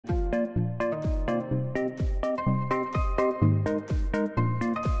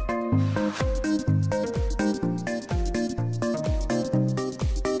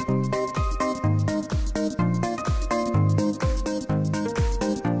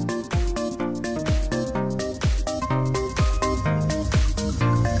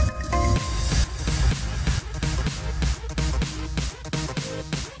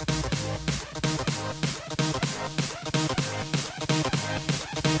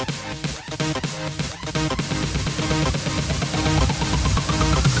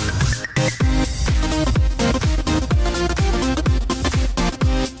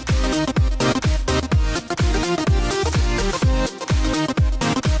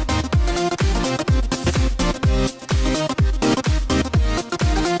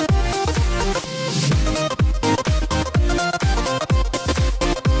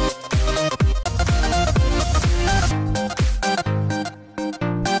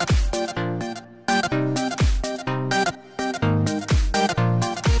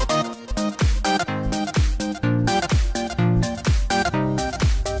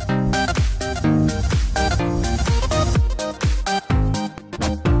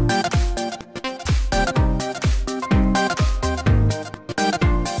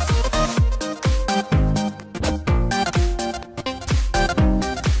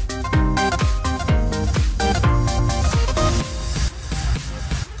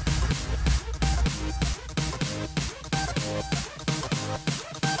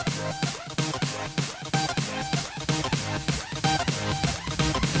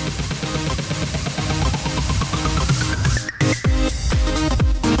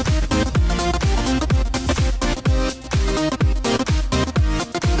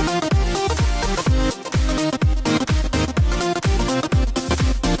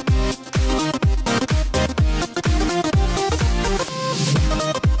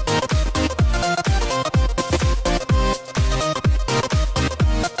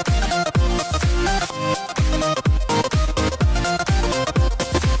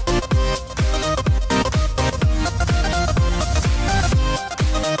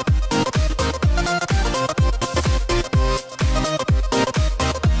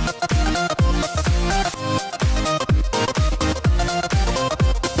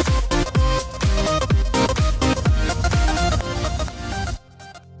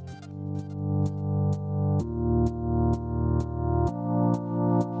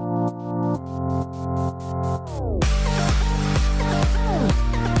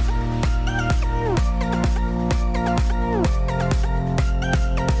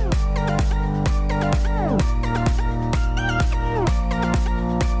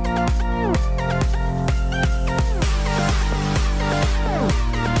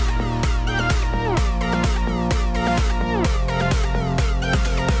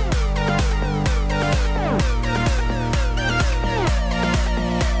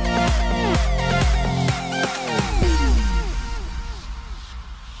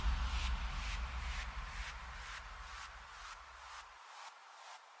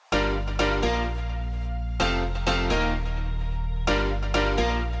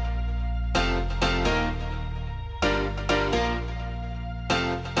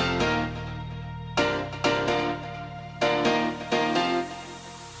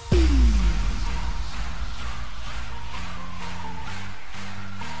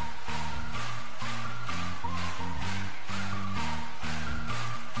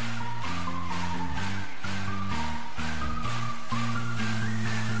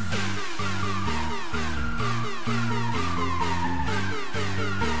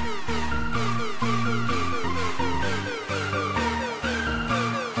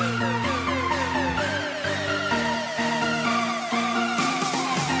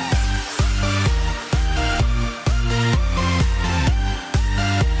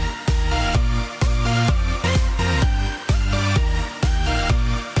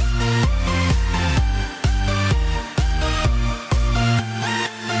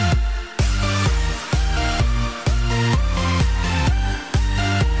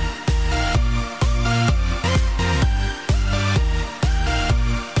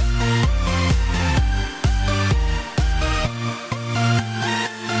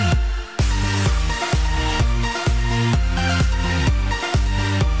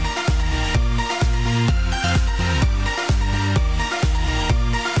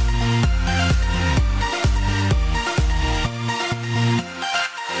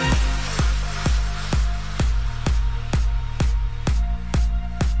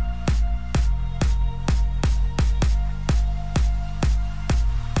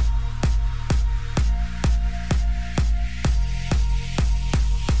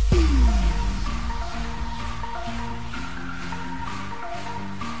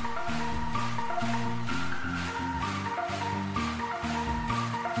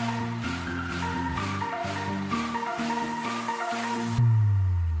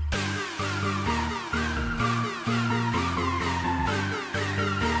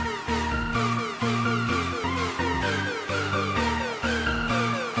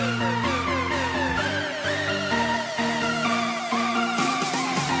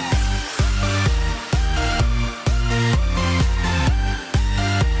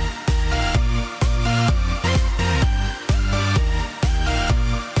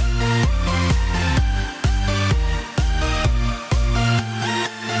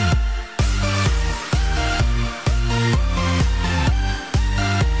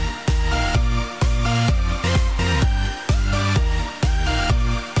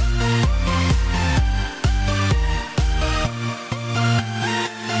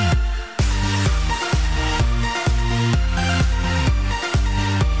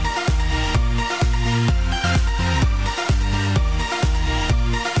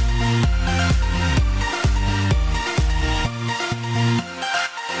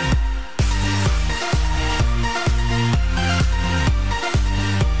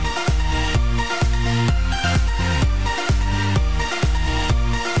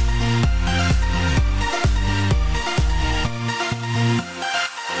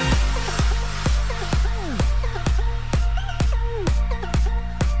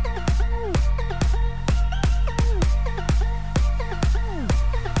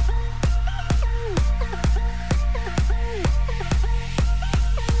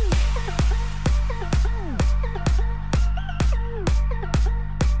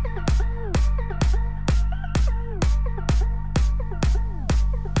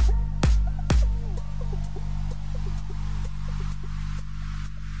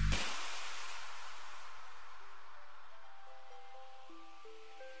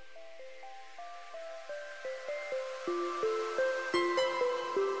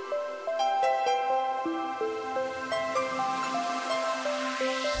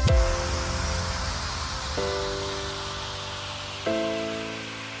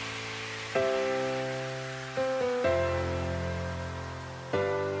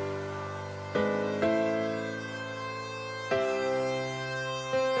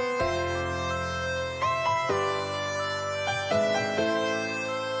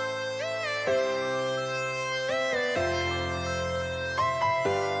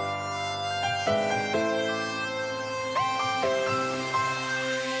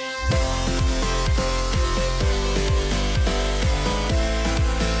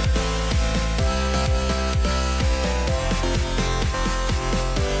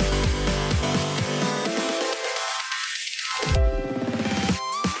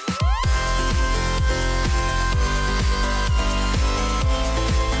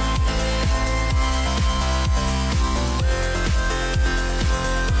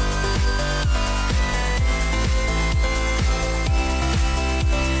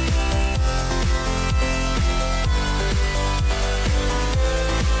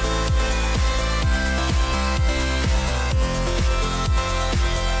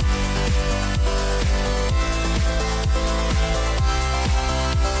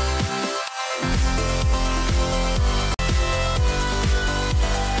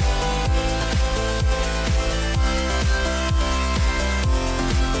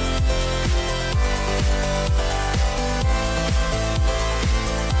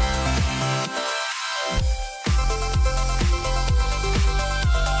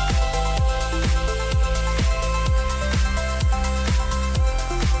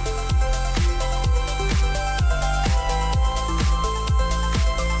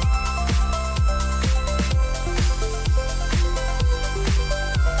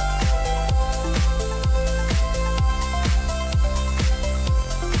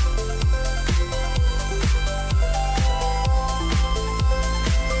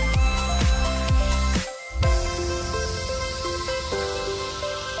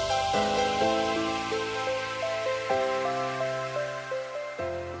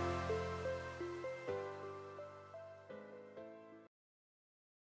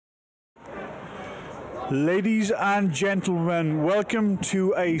Ladies and gentlemen, welcome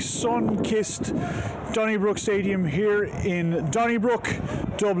to a sun-kissed Donnybrook Stadium here in Donnybrook,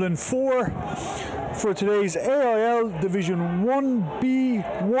 Dublin 4 for today's AIL Division 1B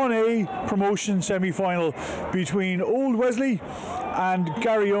 1A promotion semi-final between Old Wesley and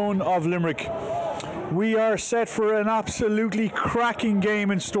Garryowen of Limerick. We are set for an absolutely cracking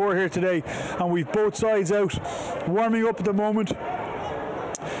game in store here today, and we've both sides out warming up at the moment.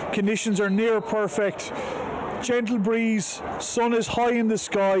 Conditions are near perfect, gentle breeze, sun is high in the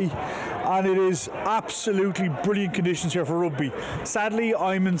sky, and it is absolutely brilliant conditions here for rugby. Sadly,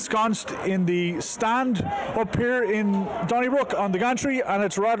 I'm ensconced in the stand up here in Donnybrook on the gantry, and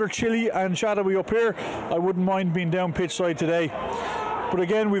it's rather chilly and shadowy up here. I wouldn't mind being down pitch side today. But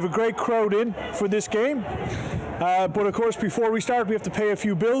again, we have a great crowd in for this game. But of course, before we start, we have to pay a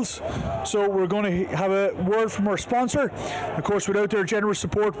few bills. So we're going to have a word from our sponsor. Of course, without their generous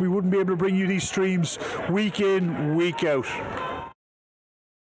support, we wouldn't be able to bring you these streams week in, week out.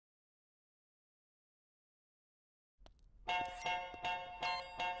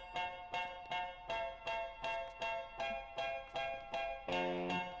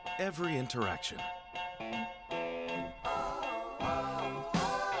 Every interaction,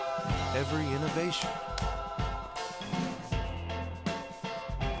 every innovation,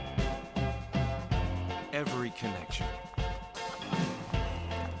 every connection.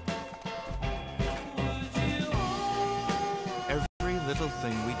 Every little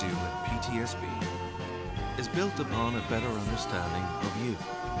thing we do at PTSB is built upon a better understanding of you.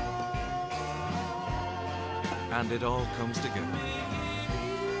 And it all comes together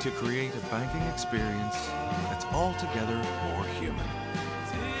to create a banking experience that's altogether more human.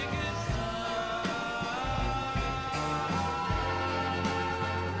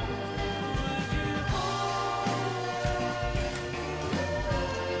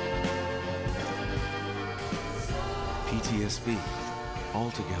 PTSB,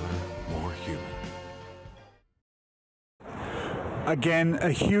 altogether more human. Again,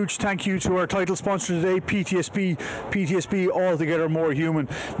 a huge thank you to our title sponsor today, PTSB. PTSB, altogether more human.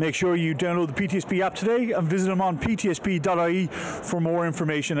 Make sure you download the PTSB app today and visit them on ptsb.ie for more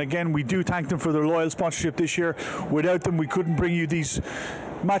information. Again, we do thank them for their loyal sponsorship this year. Without them, we couldn't bring you these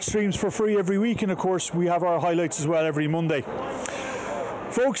match streams for free every week, and of course, we have our highlights as well every Monday.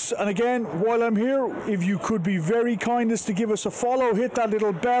 Folks, and again, while I'm here, if you could be very kind as to give us a follow, hit that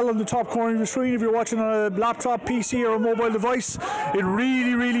little bell on the top corner of your screen if you're watching on a laptop, PC or a mobile device. It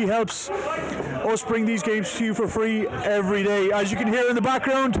really, really helps us bring these games to you for free every day. As you can hear in the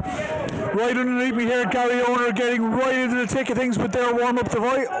background, Right underneath me here, Garryowen are getting right into the thick of things with their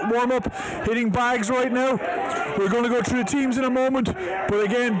warm-up, hitting bags right now. We're going to go through the teams in a moment, but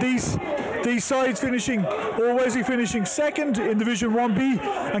again, these sides finishing, Wesley finishing second in Division 1B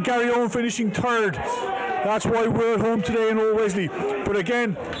and Garryowen finishing third. That's why we're at home today in Old Wesley. But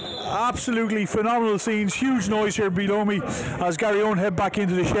again, absolutely phenomenal scenes, huge noise here below me as Garryowen head back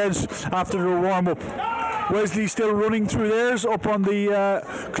into the sheds after their warm-up. Wesley still running through theirs up on the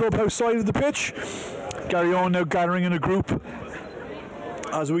clubhouse side of the pitch. Garryowen now gathering in a group,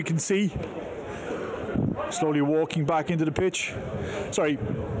 as we can see, slowly walking back into the pitch,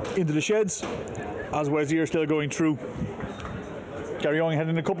 into the sheds, as Wesley are still going through. Garryowen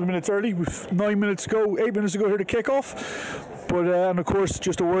heading a couple of minutes early with 8 minutes ago here to kick off. But and of course,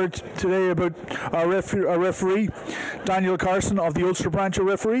 just a word today about our referee, Daniel Carson of the Ulster branch of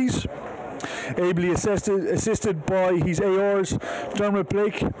referees, ably assisted by his ARs Dermot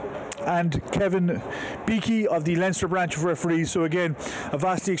Blake and Kevin Beakey of the Leinster branch of referees. So again, a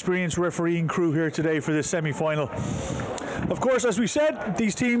vastly experienced refereeing crew here today for this semi-final. Of course, as we said,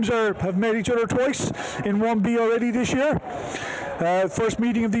 these teams have met each other twice in 1B already this year. First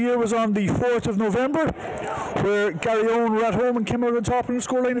meeting of the year was on the 4th of November, where Garryowen were at home and came out on top in a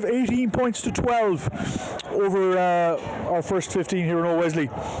scoreline of 18 points to 12 over our first 15 here in Old Wesley.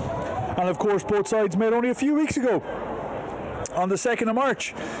 And of course, both sides met only a few weeks ago, on the 2nd of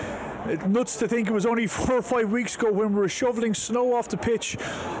March. It's nuts to think it was only 4 or 5 weeks ago when we were shoveling snow off the pitch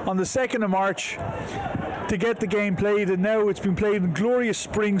on the 2nd of March to get the game played, and now it's been played in glorious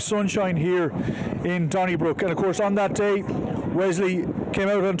spring sunshine here in Donnybrook. And of course, on that day, Wesley came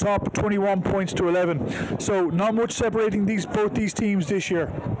out on top, 21 points to 11. So not much separating both these teams this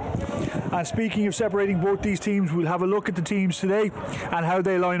year. And speaking of separating both these teams, we'll have a look at the teams today and how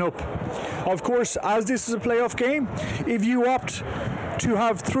they line up. Of course, as this is a playoff game, if you opt to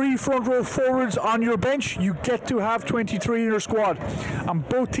have 3 front row forwards on your bench, you get to have 23 in your squad. And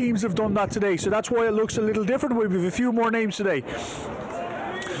both teams have done that today. So that's why it looks a little different. We have a few more names today.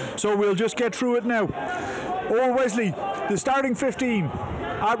 So we'll just get through it now. Old Wesley, the starting 15.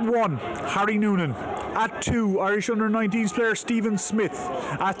 At 1, Harry Noonan. At 2, Irish under-19s player Stephen Smith.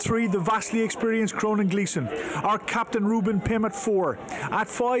 At 3, the vastly experienced Cronin Gleeson. Our captain Ruben Pym at 4. At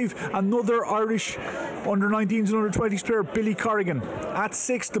 5, another Irish under-19s and under-20s player Billy Corrigan. At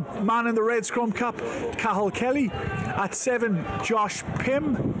 6, the man in the red scrum cap Cathal Kelly. At 7, Josh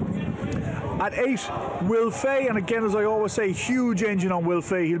Pym. At 8, Will Fay, and again, as I always say, huge engine on Will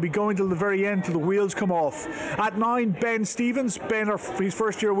Fay. He'll be going till the very end, till the wheels come off. At 9, Ben Stevens. Ben, his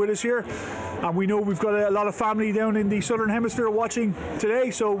first year with us here, and we know we've got a lot of family down in the Southern Hemisphere watching today,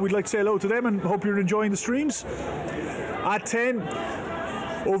 so we'd like to say hello to them and hope you're enjoying the streams. At 10,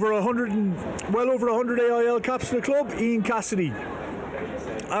 well over 100 AIL caps for the club, Ian Cassidy.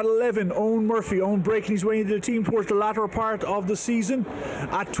 At 11, Owen Murphy. Owen breaking his way into the team towards the latter part of the season.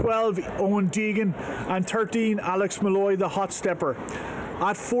 At 12, Owen Deegan. And 13, Alex Malloy, the hot stepper.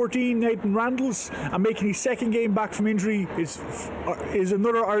 At 14, Nathan Randalls. And making his second game back from injury is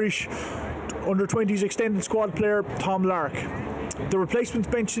another Irish under-20s extended squad player, Tom Lark. The replacements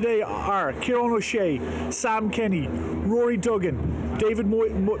bench today are Kieran O'Shea, Sam Kenny, Rory Duggan, David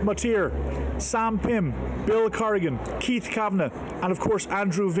Matier, Sam Pym, Bill Corrigan, Keith Kavanagh, and of course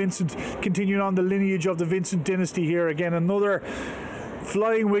Andrew Vincent, continuing on the lineage of the Vincent dynasty here. Again, another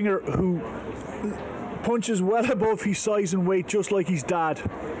flying winger who punches well above his size and weight, just like his dad.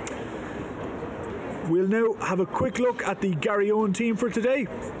 We'll now have a quick look at the Garryowen team for today.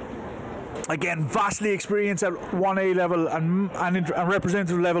 Again, vastly experienced at 1A level and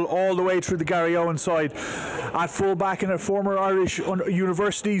representative level all the way through the Garryowen side. At fullback and at former Irish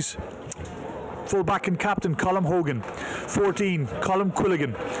universities, fullback and captain Colm Hogan. 14, Colm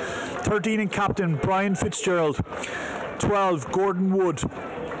Quilligan. 13 and captain Brian Fitzgerald. 12, Gordon Wood.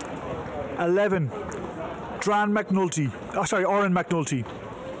 11, Oren McNulty.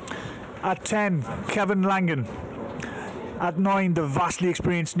 At 10, Kevin Langan. At 9, the vastly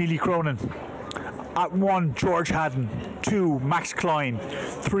experienced Neely Cronin. At 1, George Haddon. 2, Max Klein.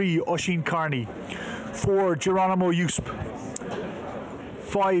 3, Oisin Carney. 4, Geronimo Eusp.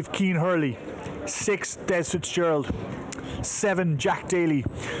 5, Cian Hurley. 6, Des Fitzgerald. 7, Jack Daly.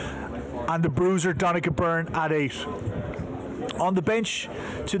 And the bruiser Donica Byrne at 8. On the bench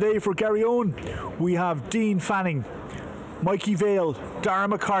today for Garryowen, we have Dean Fanning, Mikey Vale, Dara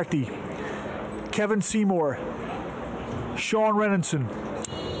McCarthy, Kevin Seymour, Sean Renninson,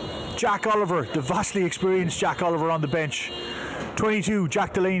 Jack Oliver, the vastly experienced Jack Oliver on the bench, 22,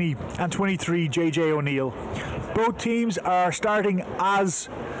 Jack Delaney, and 23, JJ O'Neill. Both teams are starting as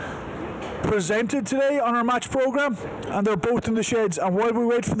presented today on our match programme, and they're both in the sheds. And while we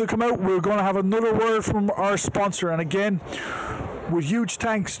wait for them to come out, we're going to have another word from our sponsor. And again, with huge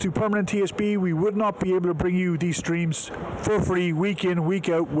thanks to Permanent TSB, we would not be able to bring you these streams for free week in, week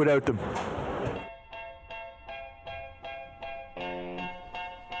out without them.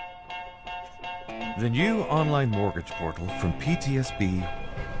 The new online mortgage portal from PTSB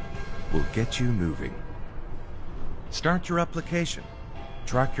will get you moving. Start your application,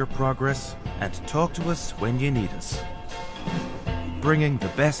 track your progress, and talk to us when you need us. Bringing the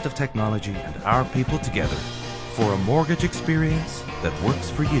best of technology and our people together for a mortgage experience that works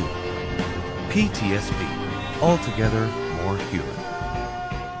for you. PTSB, altogether more human.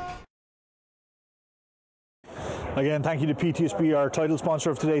 Again, thank you to PTSB, our title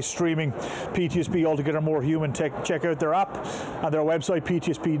sponsor of today's streaming. PTSB, altogether more human. Check out their app and their website,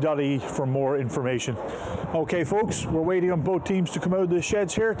 ptsb.ie, for more information. Okay, folks, we're waiting on both teams to come out of the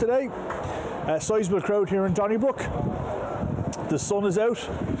sheds here today. A sizable crowd here in Donnybrook. The sun is out.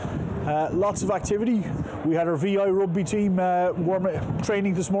 Lots of activity. We had our VI rugby team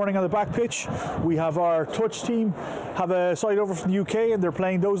training this morning on the back pitch. We have our touch team have a side over from the UK, and they're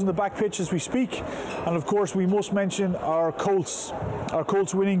playing those on the back pitch as we speak. And of course, we must mention our Colts. Our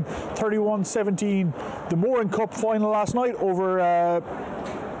Colts winning 31-17 the Moran Cup final last night over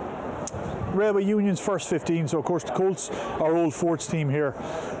Railway Union's first 15. So of course the Colts, our old Forts team here,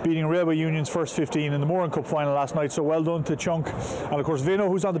 beating Railway Union's first 15 in the Moran Cup final last night. So well done to Chunk, and of course Vino,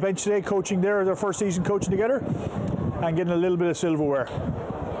 who's on the bench today, coaching there, their first season coaching together and getting a little bit of silverware.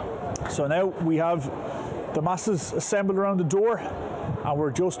 So now we have the masses assembled around the door, and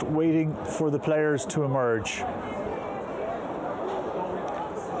we're just waiting for the players to emerge.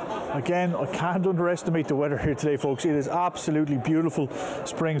 Again, I can't underestimate the weather here today, folks. It is absolutely beautiful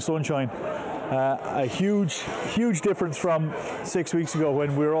spring sunshine. A huge difference from 6 weeks ago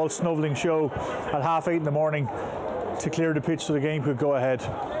when we were all snuffling show at 8:30 in the morning to clear the pitch so the game could go ahead.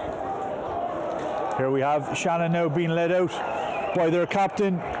 Here we have Shannon now being led out by their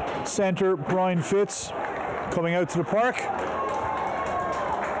captain, centre Brian Fitz, coming out to the park.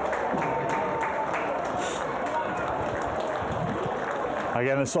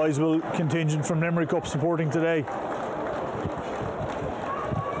 Again, a sizable contingent from Limerick up supporting today.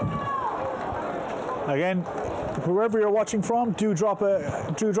 Again, wherever you're watching from, do drop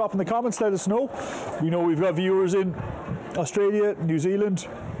in the comments, let us know. We know we've got viewers in Australia, New Zealand,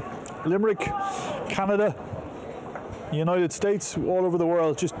 Limerick, Canada, United States, all over the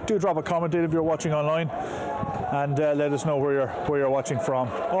world. Just do drop a comment in if you're watching online, and let us know where you're watching from.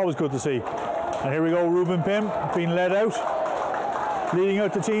 Always good to see. And here we go, Ruben Pym being led out, leading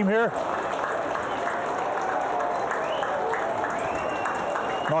out the team here.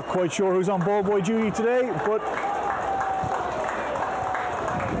 Not quite sure who's on ball boy duty today, but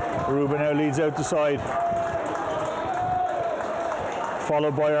Ruben now leads out the side,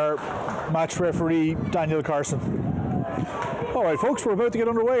 followed by our match referee Daniel Carson. All right, folks, we're about to get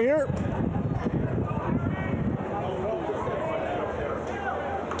underway here.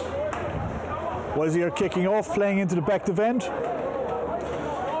 Wesley are kicking off, playing into the back of end.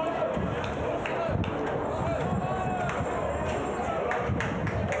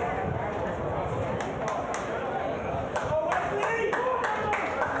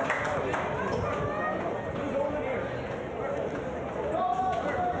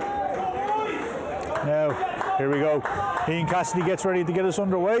 Here we go. Ian Cassidy gets ready to get us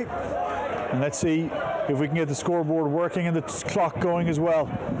underway. And let's see if we can get the scoreboard working and the clock going as well.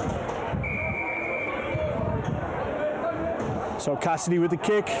 So Cassidy with the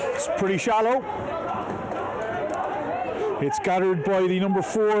kick. It's pretty shallow. It's gathered by the number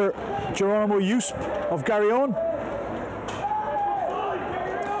 4, Geronimo Yusp of Garryowen.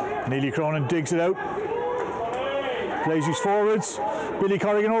 Neely Cronin digs it out. Plays his forwards. Billy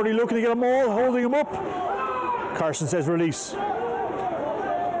Corrigan already looking to get them all, holding him up. Carson says release.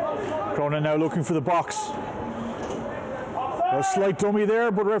 Cronin now looking for the box. A slight dummy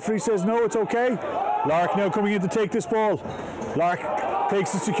there, but referee says no, it's okay. Lark now coming in to take this ball. Lark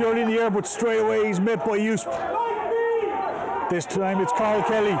takes it securely in the air, but straight away he's met by Yusp. This time it's Carl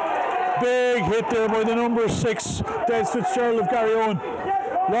Kelly. Big hit there by the number 6, Des Fitzgerald of Garryowen.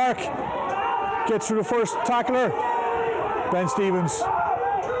 Lark gets through the first tackler. Ben Stevens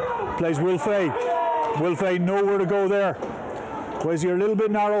plays Will Fay. Will Fay nowhere to go there. Wesley a little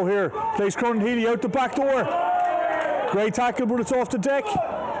bit narrow here. Plays Cronin Healy out the back door. Great tackle, but it's off the deck.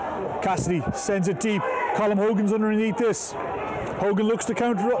 Cassidy sends it deep. Colm Hogan's underneath this. Hogan looks to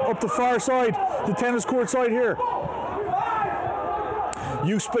counter up the far side, the tennis court side here.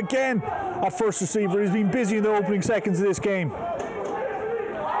 Yusp again at first receiver. He's been busy in the opening seconds of this game.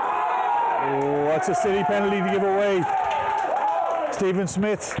 Oh, that's a silly penalty to give away. Stephen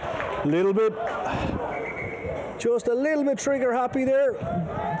Smith, just a little bit trigger happy there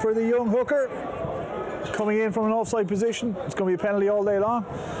for the young hooker. Coming in from an offside position. It's going to be a penalty all day long.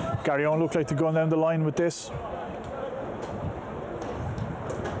 Garryowen looked like they're going down the line with this.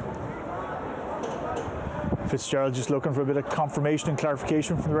 Fitzgerald just looking for a bit of confirmation and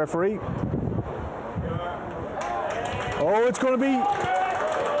clarification from the referee. Oh, it's going to be...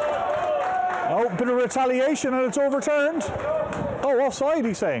 Oh, bit of retaliation and it's overturned. Oh, offside,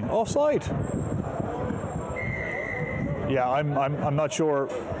 he's saying. Offside. Yeah, I'm not sure.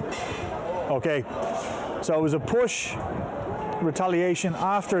 Okay, so it was a push, retaliation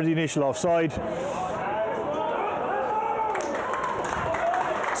after the initial offside.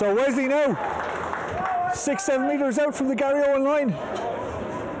 So Wesley now 6-7 metres out from the Garryowen line.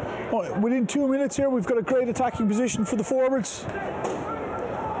 Oh, within 2 minutes here, we've got a great attacking position for the forwards.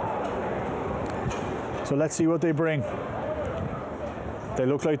 So let's see what they bring. They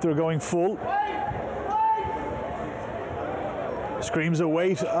look like they're going full. Screams of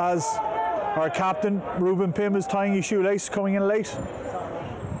weight as our captain, Ruben Pym, is tying his shoelace, coming in late.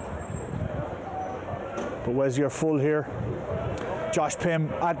 But Wesley are full here. Josh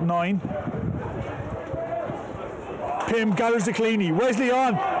Pym at 9. Pym gathers the cleanie. Wesley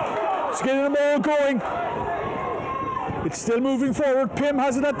on. He's getting them all going. It's still moving forward. Pym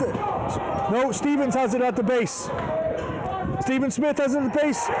has it at the... No, Stevens has it at the base. Stephen Smith has it at the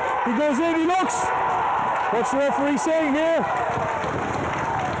base. He goes in, he looks. What's the referee saying here?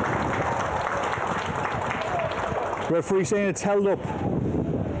 Referee saying it's held up.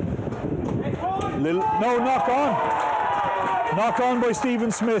 No, knock on. Knock on by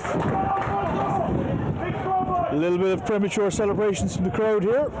Stephen Smith. A little bit of premature celebrations from the crowd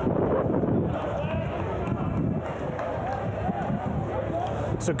here.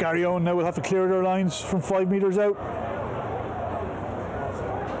 So Garryowen now will have to clear their lines from 5 metres out.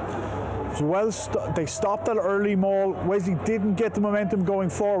 Well, they stopped that early maul. Wesley didn't get the momentum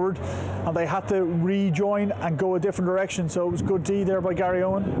going forward and they had to rejoin and go a different direction, so it was good D there by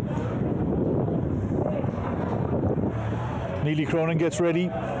Garryowen. Neely Cronin gets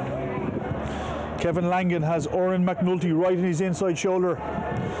ready. Kevin Langan has Oren McNulty right in his inside shoulder,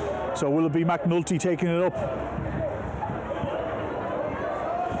 so will it be McNulty taking it up?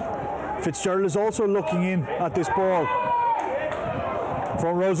 Fitzgerald is also looking in at this ball.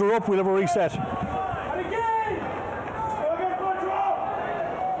 Front rows are up, we'll have a reset.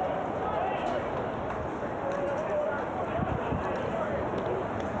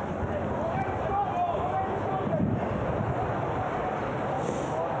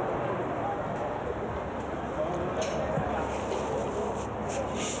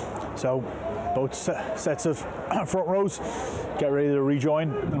 So both sets of front rows get ready to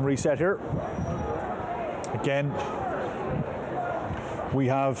rejoin and reset here. Again, we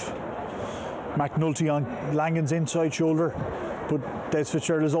have McNulty on Langan's inside shoulder, but Des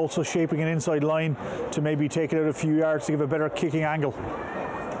Fitzgerald is also shaping an inside line to maybe take it out a few yards to give a better kicking angle.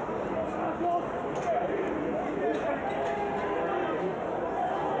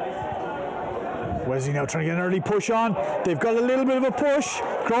 Wesley now trying to get an early push on. They've got a little bit of a push.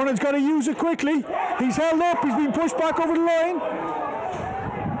 Cronin's got to use it quickly. He's held up, he's been pushed back over the line.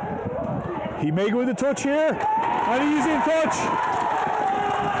 He may go with a touch here, and he's in touch.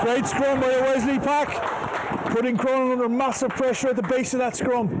 Great scrum by the Wesley pack, putting Cronin under massive pressure at the base of that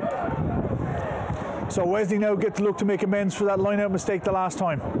scrum. So Wesley now get to look to make amends for that line-out mistake the last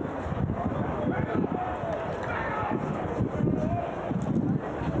time.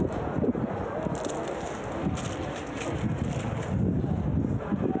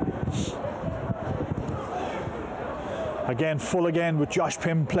 Again, full again with Josh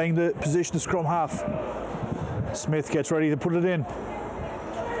Pym playing the position of scrum half. Smith gets ready to put it in.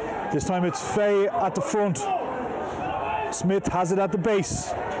 This time it's Fay at the front. Smith has it at the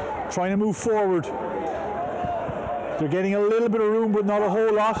base, trying to move forward. They're getting a little bit of room, but not a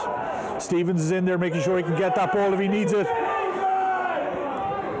whole lot. Stevens is in there making sure he can get that ball if he needs it.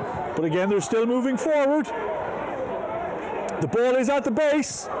 But again, they're still moving forward. The ball is at the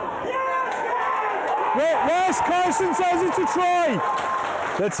base. Wes Carson says it's a try.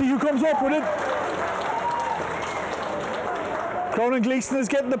 Let's see who comes up with it. Cronin Gleeson is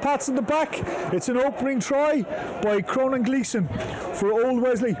getting the pats in the back. It's an opening try by Cronin Gleeson for Old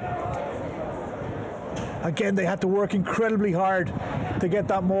Wesley. Again, they had to work incredibly hard to get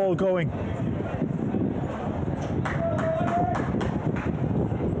that maul going.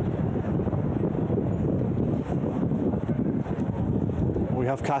 We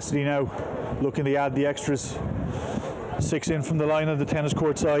have Cassidy now looking to add the extras. 6 in from the line of the tennis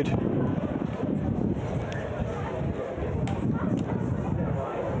court side.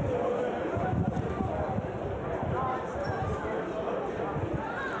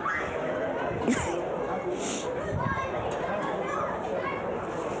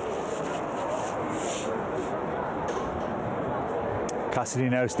 Cassidy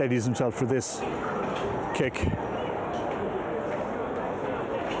now steadies himself for this kick.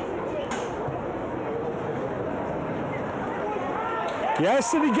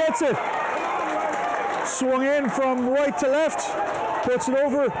 Yes, and he gets it. Swung in from right to left, puts it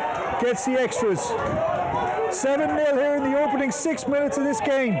over, gets the extras. 7-0 here in the opening 6 minutes of this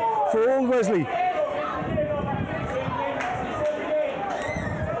game for Old Wesley.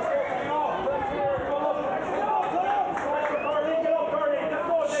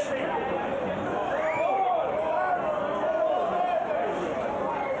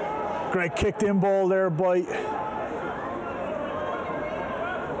 Great kicked in ball there by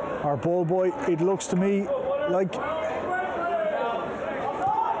our ball boy. It looks to me like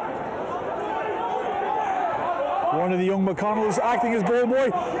one of the young McConnells acting as ball boy.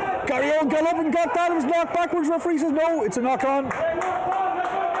 Garryowen got up and got that. It was knocked backwards. Referee says no, it's a knock on.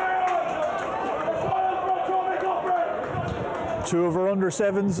 Two of our under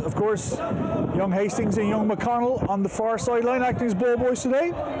sevens, of course. Young Hastings and young McConnell on the far sideline acting as ball boys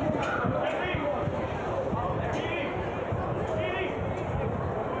today.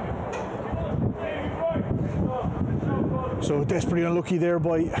 So desperately unlucky there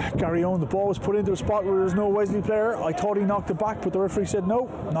by Garryowen. The ball was put into a spot where there was no Wesley player. I thought he knocked it back, but the referee said no,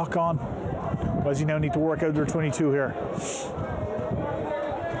 knock on. Wesley now need to work out their 22 here.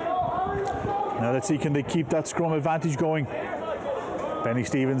 Now let's see, can they keep that scrum advantage going? Benny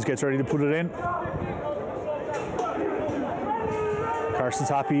Stevens gets ready to put it in. Carson's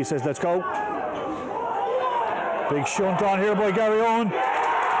happy, he says let's go. Big shunt on here by Garryowen.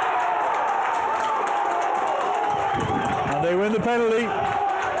 And they win the penalty.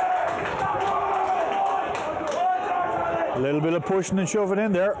 A little bit of pushing and shoving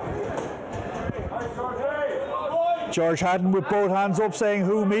in there. George Haddon with both hands up saying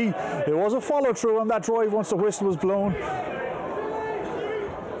who me. There was a follow through on that drive once the whistle was blown.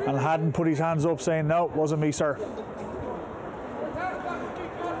 And Haddon put his hands up saying no, it wasn't me, sir.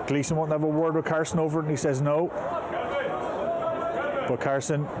 Gleeson won't have a word with Carson over it and he says no. But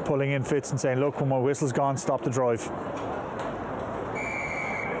Carson pulling in fits and saying look, when my whistle's gone, stop the drive.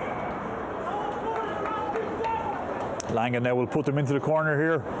 Langan now will put them into the corner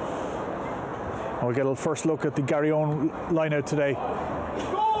here. And we'll get a first look at the Garryowen line out today.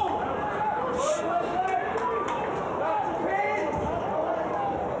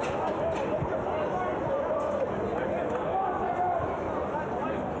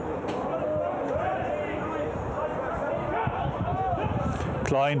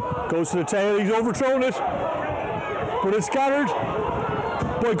 Klein goes to the tail, he's overthrown it, but it's scattered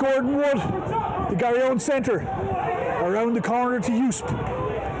by Gordon Wood, the Garryowen centre, around the corner to Usp.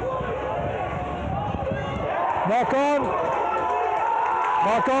 Knock on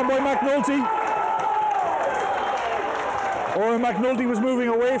by McNulty. Oren McNulty was moving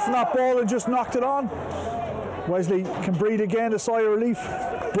away from that ball and just knocked it on. Wesley can breathe again, a sigh of relief,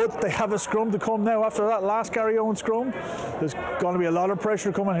 but they have a scrum to come now after that last Garryowen scrum. There's going to be a lot of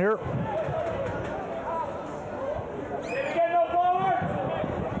pressure coming here.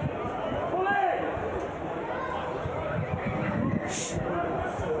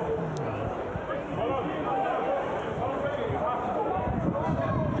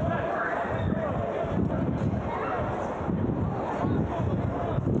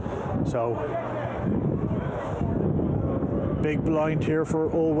 So, big blind here for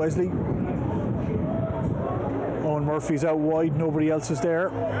Old Wesley. Owen Murphy's out wide, nobody else is there.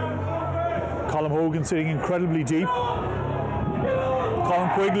 Colin Hogan sitting incredibly deep. Colin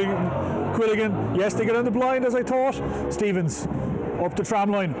Quilligan, yes, they get on the blind as I thought. Stevens up the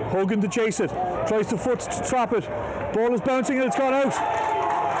tram line, Hogan to chase it, tries to foot to trap it. Ball is bouncing and it's gone out.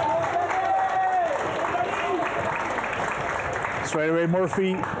 Straight away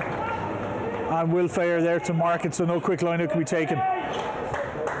Murphy and Will Fair there to mark it, so no quick line out can be taken.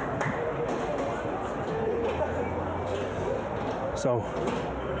 So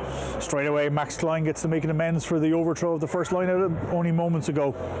straight away Max Klein gets to making amends for the overthrow of the first line out only moments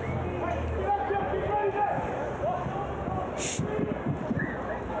ago.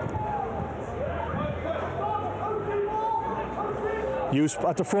 Usp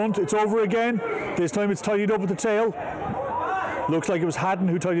at the front, it's over again. This time it's tidied up at the tail. Looks like it was Haddon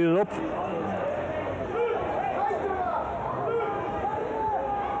who tidied it up.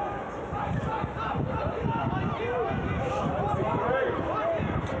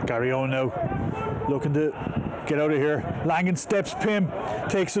 Garryowen now looking to get out of here. Langan steps Pim,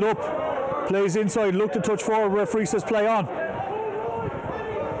 takes it up, plays inside, look to touch forward, referee says play on.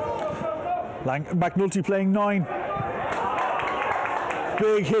 McNulty playing 9.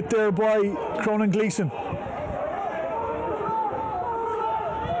 Big hit there by Cronin Gleeson.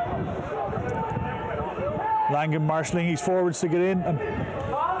 Langan marshalling his forwards to get in and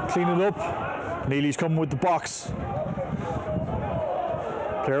clean it up. Neely's coming with the box.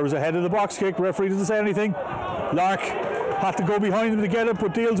 Player was ahead of the box kick. Referee doesn't say anything. Lark had to go behind him to get it,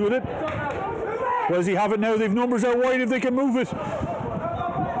 but deals with it. Wesley have it now. They've numbers out wide if they can move it.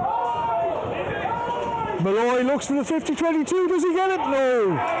 Malloy looks for the 50-22. Does he get it?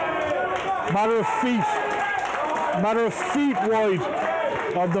 No. Matter of feet. Matter of feet wide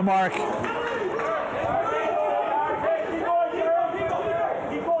of the mark.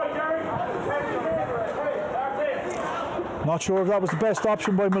 Not sure if that was the best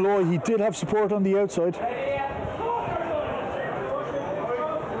option by Malloy. He did have support on the outside.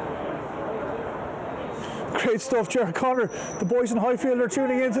 Great stuff, Jared Connor. The boys in Highfield are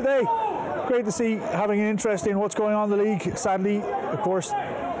tuning in today. Great to see having an interest in what's going on in the league. Sadly, of course,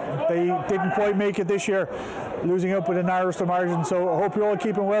 they didn't quite make it this year, losing out by the narrowest of margin. So I hope you're all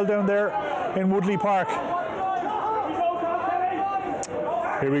keeping well down there in Woodley Park.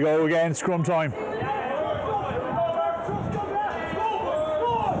 Here we go again, scrum time.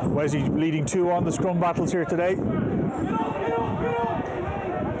 Wesley leading 2 on the scrum battles here today.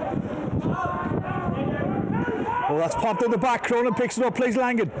 Oh, that's popped in the back. Cronin picks it up, plays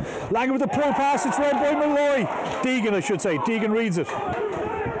Langan. Langan with the pull pass, it's read by Malloy. Deegan, I should say. Deegan reads it.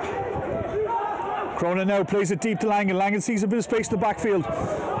 Cronin now plays it deep to Langan. Langan sees a bit of space in the backfield.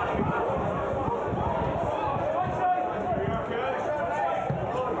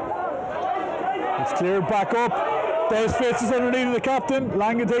 It's cleared back up. Des Fitz is underneath the captain.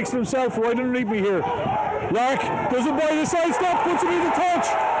 Langan takes it himself right underneath me here. Lark doesn't buy the side step, puts it in the touch.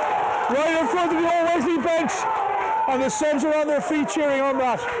 Right in front of the old Wesley bench. And the subs are on their feet cheering on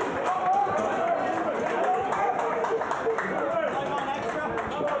that.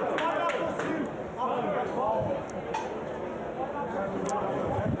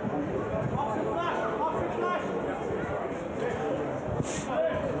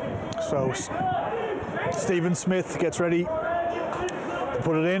 So Stephen Smith gets ready to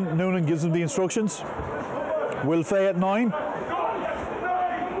put it in. Noonan gives him the instructions. Will Fay at 9.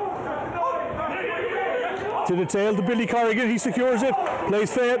 To the tail to Billy Corrigan, he secures it.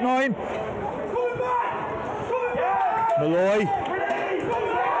 Plays Fay at 9. Malloy.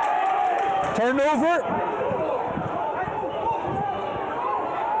 Turnover.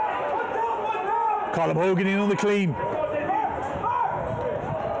 Colm Hogan in on the clean.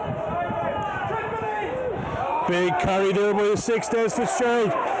 Big carry there by the 6, Des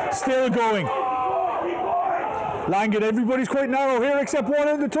Fitzgerald. Still going. Langan, everybody's quite narrow here except one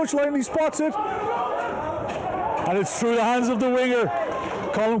in the touchline. He spots it. And it's through the hands of the winger,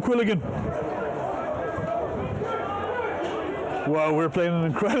 Colm Quilligan. Wow, we're playing an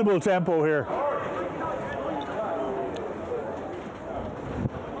incredible tempo here.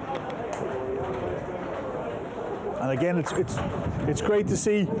 And again, it's great to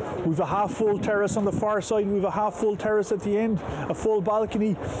see. We've a half-full terrace on the far side. We've a half-full terrace at the end, a full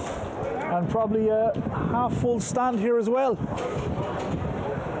balcony, and probably a half-full stand here as well.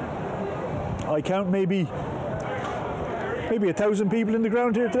 I count maybe 1,000 people in the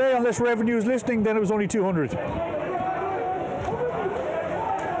ground here today. Unless revenue is listening, then it was only 200.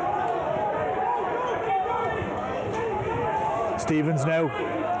 Stevens now,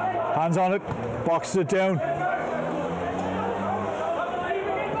 hands on it, boxes it down.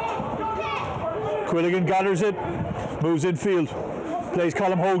 Quilligan gathers it, moves infield, plays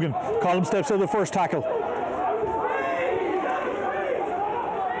Colm Hogan. Colm steps out of the first tackle.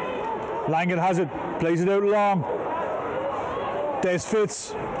 Langan has it, plays it out long. Des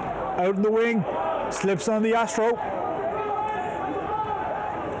Fitz out in the wing, slips on the Astro.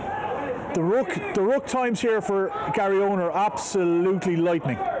 The ruck times here for Garryowen are absolutely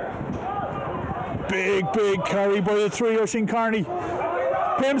lightning. Big carry by the 3, Oisin Carney.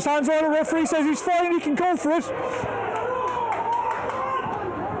 Pim's hands on, the referee says he's fine, he can go for it.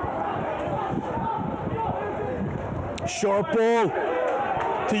 Short ball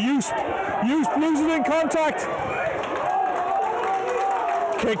to Usp. Usp loses it in contact.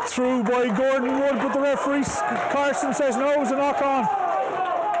 Kicked through by Gordon Wood, but the referee Carson says no, it was a knock on.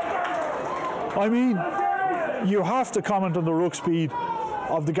 I mean, you have to comment on the ruck speed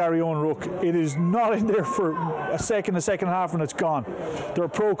of the Garryowen ruck. It is not in there for a second half, and it's gone. There are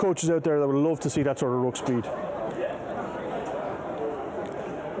pro coaches out there that would love to see that sort of ruck speed.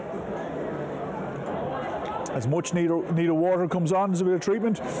 As much need of water comes on, there's a bit of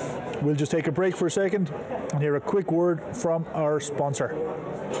treatment. We'll just take a break for a second and hear a quick word from our sponsor.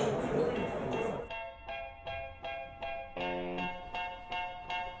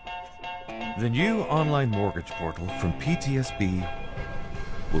 The new online mortgage portal from PTSB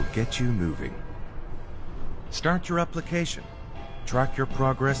will get you moving. Start your application, track your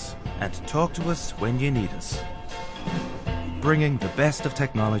progress, and talk to us when you need us. Bringing the best of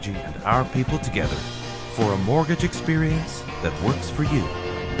technology and our people together for a mortgage experience that works for you.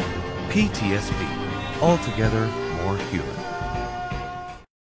 PTSB, altogether more human.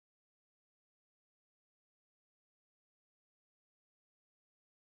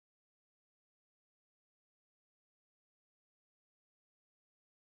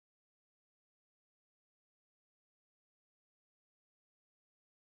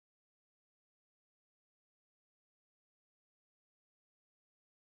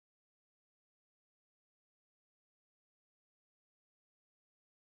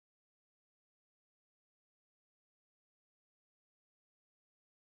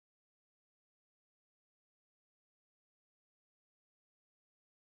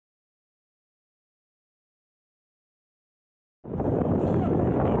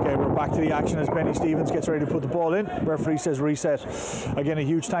 Back to the action as Benny Stevens gets ready to put the ball in. Referee says reset. Again, a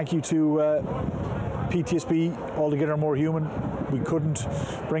huge thank you to PTSB, altogether more human. We couldn't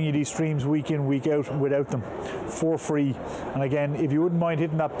bring you these streams week in, week out without them, for free. And again, if you wouldn't mind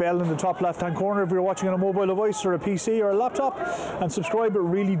hitting that bell in the top left hand corner if you're watching on a mobile device or a PC or a laptop, and subscribe, it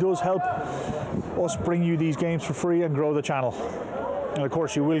really does help us bring you these games for free and grow the channel. And of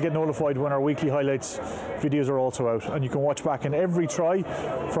course you will get notified when our weekly highlights videos are also out, and you can watch back in every try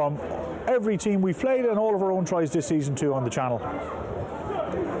from every team we've played and all of our own tries this season too on the channel.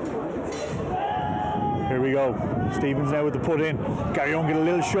 Here we go. Stevens now with the put in. Garryowen get a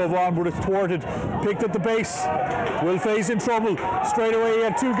little shove on, but it's thwarted. Picked at the base. Will Fay's in trouble. Straight away he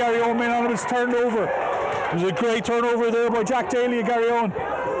had two Garryowen men on him. It's turned over. It was a great turnover there by Jack Daly of Garryowen.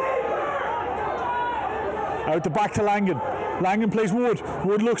 Out the back to Langan. Langan plays Wood.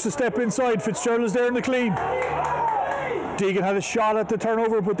 Wood looks to step inside. Fitzgerald is there in the clean. Deegan had a shot at the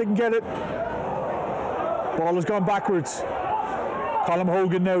turnover but didn't get it. Ball has gone backwards. Colm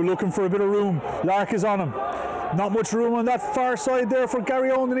Hogan now looking for a bit of room. Lark is on him. Not much room on that far side there for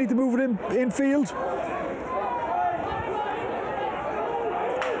Garryowen. They need to move it in field.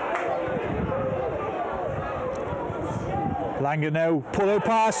 Langan now, pull out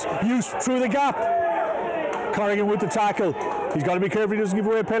pass. Use through the gap. Corrigan with the tackle. He's got to be careful he doesn't give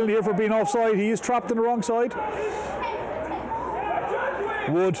away a penalty here for being offside. He is trapped on the wrong side.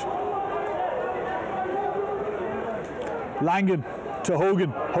 Wood. Langan to Hogan.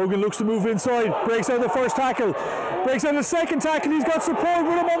 Hogan looks to move inside. Breaks out the first tackle. Breaks out the second tackle. He's got support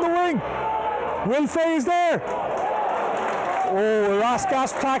with him on the wing. Will Fay is there. Oh, a last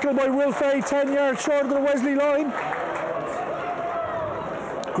gasp tackle by Will Fay, 10 yards short of the Wesley line.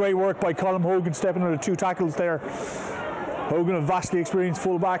 Great work by Colm Hogan, stepping under two tackles there. Hogan, a vastly experienced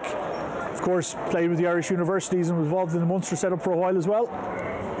fullback. Of course, played with the Irish universities and was involved in the Munster setup for a while as well.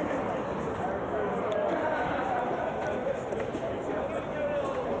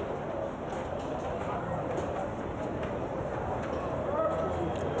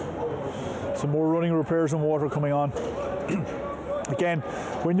 Some more running, repairs and water coming on. Again,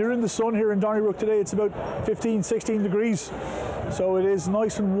 when you're in the sun here in Donnybrook today, it's about 15, 16 degrees. So it is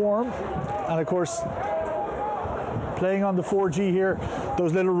nice and warm. And of course, playing on the 4G here,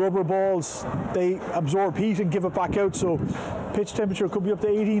 those little rubber balls, they absorb heat and give it back out. So pitch temperature could be up to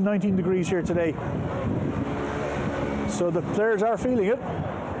 18, 19 degrees here today. So the players are feeling it.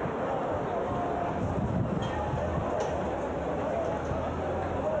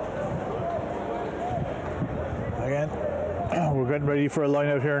 Again, we're getting ready for a line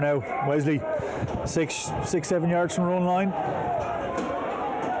out here now. Wesley, 6-7 yards from our own line.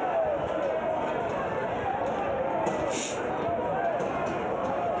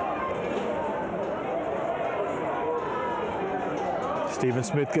 Stephen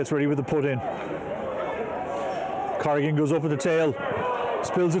Smith gets ready with the put in. Corrigan goes up at the tail,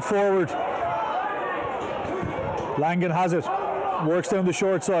 spills it forward. Langan has it, works down the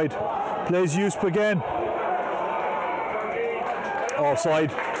short side, plays Usp again. Offside,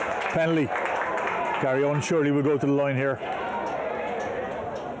 penalty. Garryowen surely will go to the line here.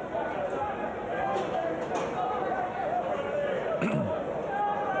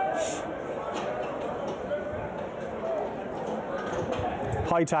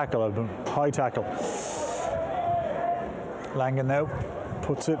 High tackle, Alban. High tackle. Langan now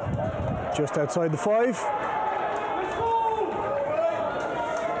puts it just outside the 5.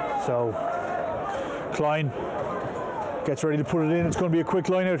 So Klein gets ready to put it in. It's going to be a quick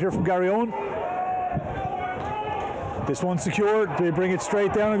line out here from Garryowen. This one's secured. They bring it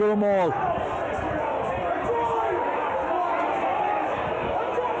straight down and go to Maul.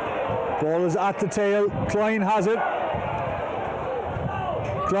 Ball is at the tail. Klein has it.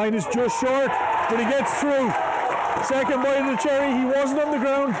 Klein is just short. but he gets through. Second bite of the cherry, he wasn't on the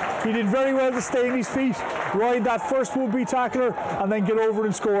ground. He did very well to stay on his feet, ride that first would-be tackler, and then get over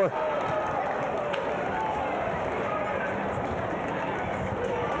and score.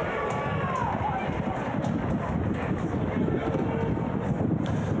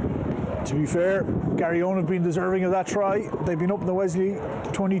 To be fair, Garryowen have been deserving of that try. They've been up in the Wesley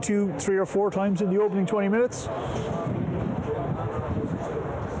 22 3 or 4 times in the opening 20 minutes.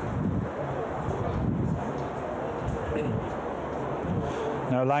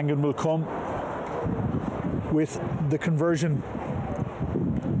 Now Langan will come with the conversion.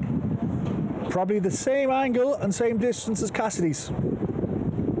 Probably the same angle and same distance as Cassidy's.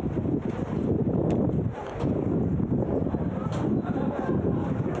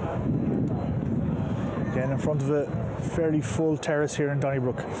 Again in front of a fairly full terrace here in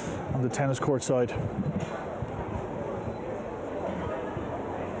Donnybrook on the tennis court side.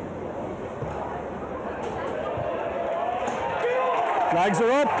 Flags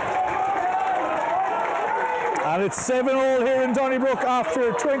are up. And it's 7-all here in Donnybrook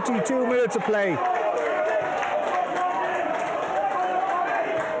after 22 minutes of play.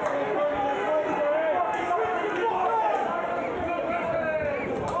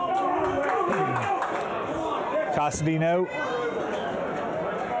 Cassidy now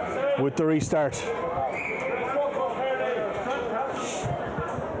with the restart.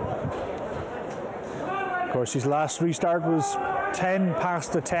 Of course, his last restart was 10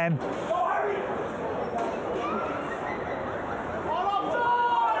 past the 10.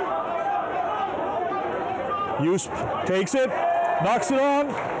 Usp takes it, knocks it on.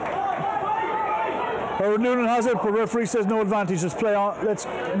 Howard Noonan has it, but referee says no advantage. Let's play on. Let's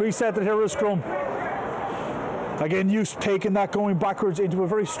reset it here with a scrum. Again, Usp taking that going backwards into a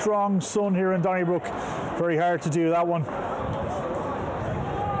very strong sun here in Donnybrook. Very hard to do that one.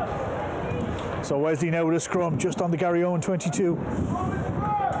 So Wesley now with a scrum just on the Garryowen 22.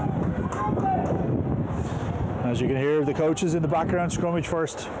 As you can hear, the coaches in the background, scrummage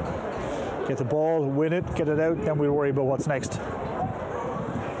first. Get the ball, win it, get it out, then we'll worry about what's next.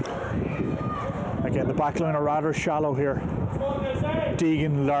 Again, the back line are rather shallow here.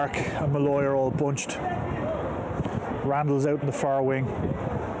 Deegan, Lark and Malloy are all bunched. Randall's out in the far wing.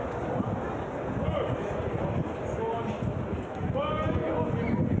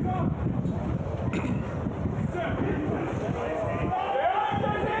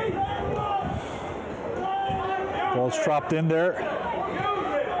 Ball's trapped in there.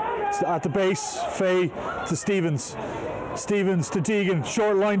 It's at the base, Faye to Stevens. Stevens to Deegan,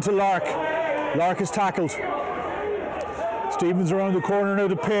 short line to Lark. Lark is tackled. Stevens around the corner now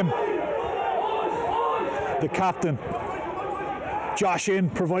to Pim. The captain. Josh in,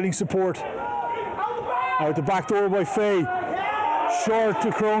 providing support. Out the back door by Faye. Short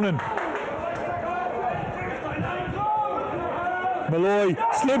to Cronin. Malloy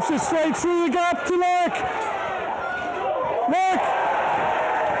slips it straight through the gap to Lark. Lark!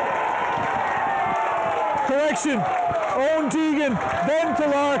 Correction. Owen Deegan, then to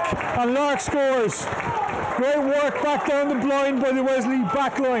Lark, and Lark scores. Great work back down the blind by the Wesley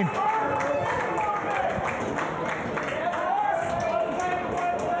back line.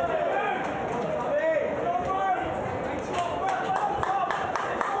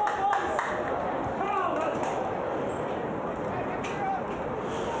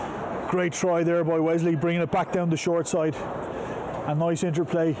 Great try there by Wesley, bringing it back down the short side. A nice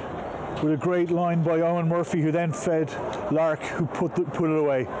interplay with a great line by Owen Murphy, who then fed Lark, who put it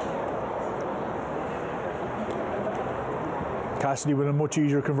away. Cassidy with a much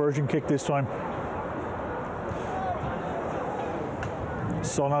easier conversion kick this time.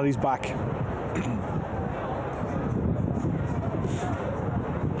 Son at his back.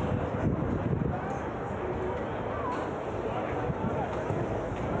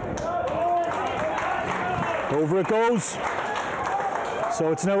 Over it goes.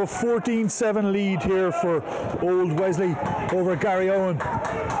 So it's now a 14-7 lead here for Old Wesley over Garryowen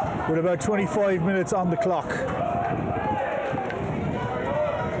with about 25 minutes on the clock.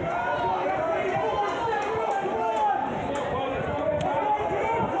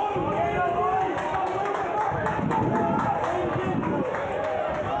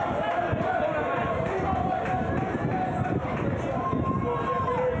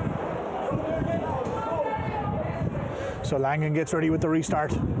 So Langan gets ready with the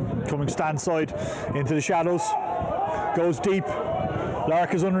restart. Coming stand side into the shadows. Goes deep.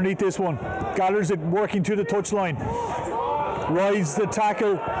 Lark is underneath this one. Gathers it working to the touchline. Rides the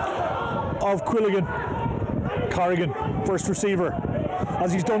tackle of Quilligan. Corrigan, first receiver,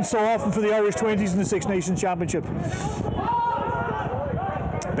 as he's done so often for the Irish 20s in the Six Nations Championship.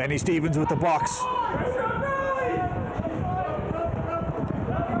 Benny Stevens with the box.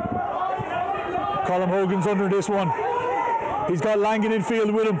 Colin Hogan's under this one. He's got Langan in field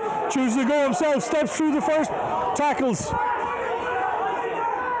with him. Chooses to go himself, steps through the first tackles.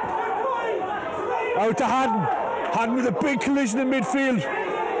 Out to Haddon. Haddon with a big collision in midfield.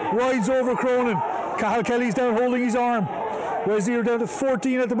 Rides over Cronin. Cathal Kelly's down holding his arm. Wesley are down to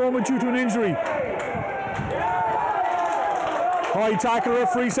 14 at the moment due to an injury. High tackle,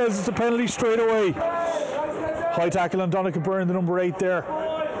 referee says it's a penalty straight away. High tackle on Donnybrook Byrne, the number 8 there.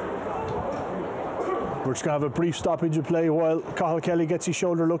 We're just going to have a brief stoppage of play while Cathal Kelly gets his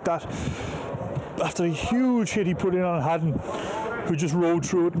shoulder looked at after a huge hit he put in on Haddon, who just rode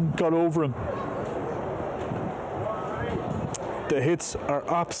through it and got over him. The hits are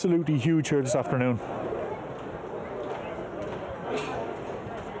absolutely huge here this afternoon.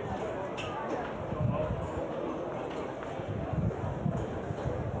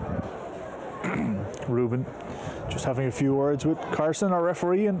 Ruben just having a few words with Carson, our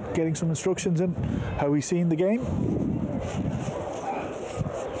referee, and getting some instructions in how he's seen the game.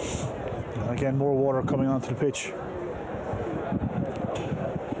 And again, more water coming onto the pitch.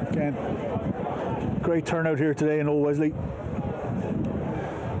 Again, great turnout here today in Old Wesley.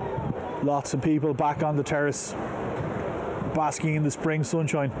 Lots of people back on the terrace, basking in the spring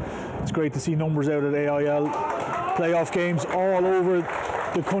sunshine. It's great to see numbers out at AIL. Playoff games all over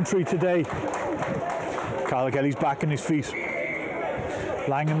the country today. Cathal Kelly's back on his feet.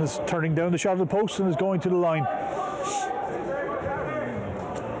 Langan is turning down the shot of the post and is going to the line.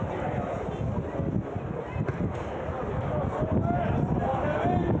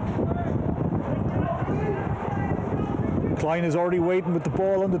 Klein is already waiting with the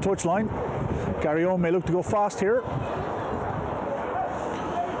ball on the touchline. Garryowen may look to go fast here.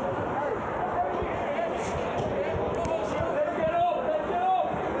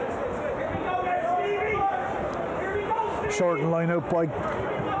 Short line out by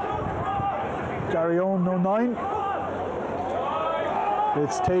Garryowen, no 9.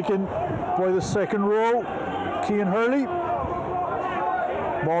 It's taken by the second row, Cian Hurley.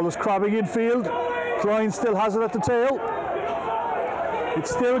 Ball is crabbing in field. Klein still has it at the tail.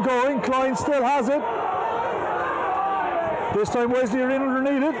 It's still going. Klein still has it. This time Wesley are in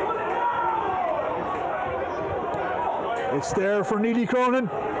underneath it. It's there for Neely Cronin.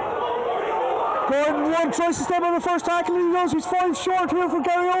 Gordon Wood tries to step on the first tackle and he knows he's 5 short here for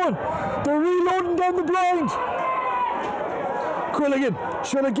Garryowen. They're reloading down the blind. Quilligan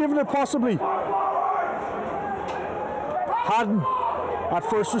should have given it possibly. Haddon at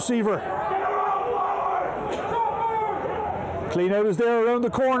first receiver. Clean out is there around the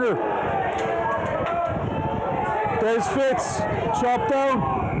corner. There's Fitz, chopped down.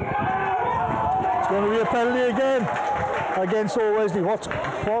 It's going to be a penalty again against Old Wesley. What?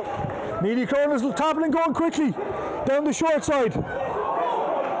 Neely Cronin is tapping and going quickly down the short side.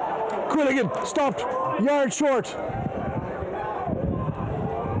 Quilligan stopped, yard short.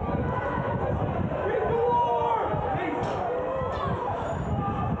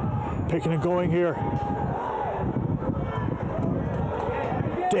 Picking and going here.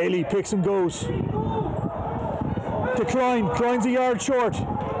 Daly picks and goes. To Klein. Klein's a yard short.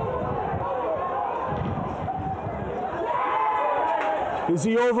 Is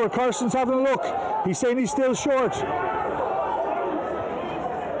he over? Carson's having a look. He's saying he's still short.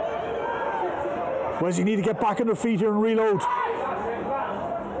 Wesley need to get back on their feet here and reload.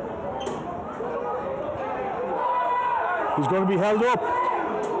 He's going to be held up.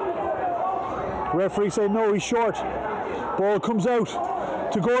 Referee saying no, he's short. Ball comes out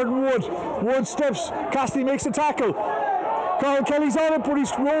to Gordon Wood. Wood steps. Cassidy makes a tackle. Cathal Kelly's on it, but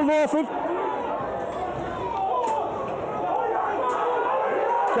he's rolled off it.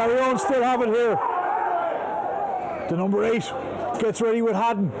 Garryowen still have it here. The number 8 gets ready with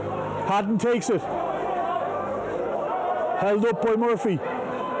Haddon. Haddon takes it. Held up by Murphy.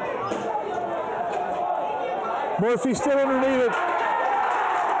 Murphy still underneath it.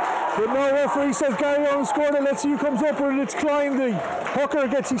 But no, referee says Garryowen scored it. Let's see who comes up with it. It's Klein. The hooker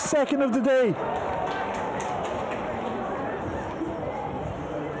gets his second of the day.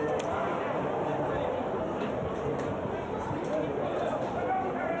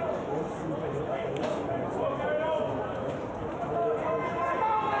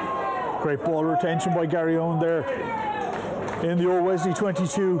 Great ball retention by Garryowen there in the Old Wesley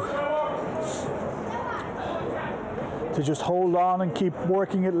 22 to just hold on and keep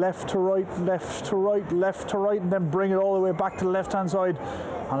working it left to right, left to right, left to right, and then bring it all the way back to the left hand side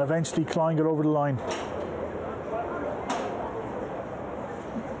and eventually Klein get over the line.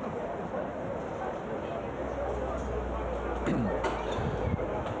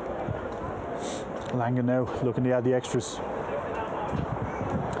 Langan now looking to add the extras.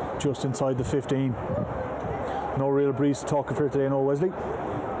 Just inside the 15. No real breeze to talk of here today, no Wesley.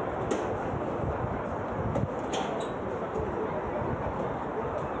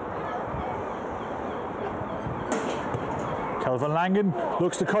 Kelvin Langan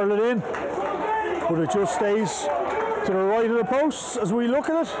looks to curl it in, but it just stays to the right of the posts as we look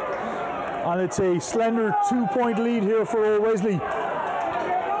at it. And it's a slender 2-point lead here for Old Wesley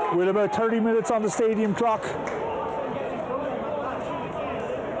with about 30 minutes on the stadium clock.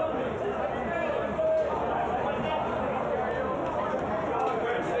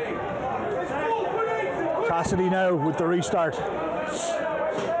 Cassidy now with the restart.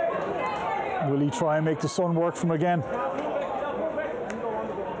 Will he try and make the sun work from again?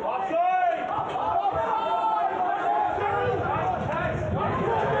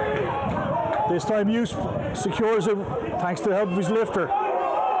 This time Hughes secures it thanks to the help of his lifter.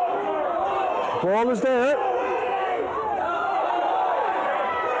 Ball is there.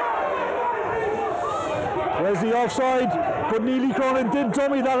 Wesley offside, but Neely Cronin did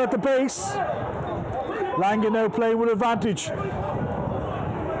dummy that at the base. Langan now playing with advantage.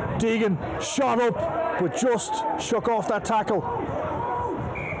 Deegan shot up, but just shook off that tackle.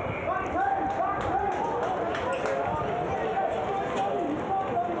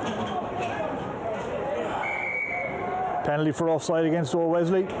 Penalty for offside against Old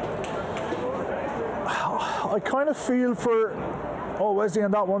Wesley. I kind of feel for Old Wesley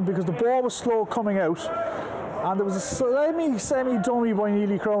on that one because the ball was slow coming out and there was a semi-dummy by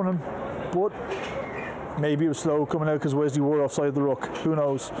Neely Cronin, but maybe it was slow coming out because Wesley were offside the ruck. Who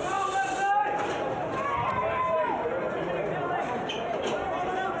knows?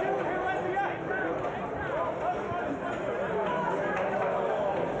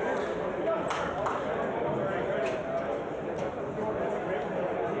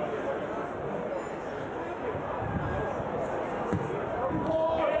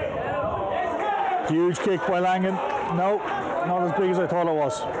 Huge kick by Langan. No, not as big as I thought it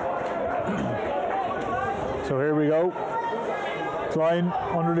was. So here we go. Klein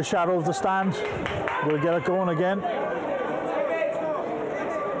under the shadow of the stand. We'll get it going again.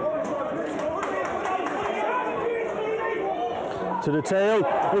 To the tail.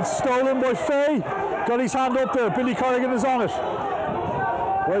 It's stolen by Fay. Got his hand up there. Billy Corrigan is on it.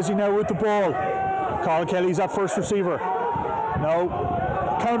 Wesley now with the ball. Carl Kelly's at first receiver. No.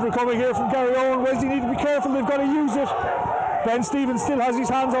 Counter coming here from Garryowen. Wesley need to be careful, they've got to use it. Ben Stevens still has his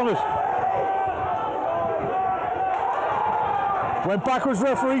hands on it. Went backwards,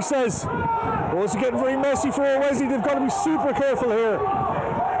 referee says. Oh, it's getting very messy for Wesley, they've got to be super careful here.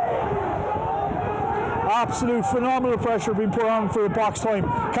 Absolute phenomenal pressure being put on for the box time.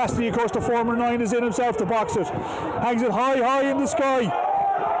 Cassidy, of course, the former 9 is in himself to box it. Hangs it high in the sky.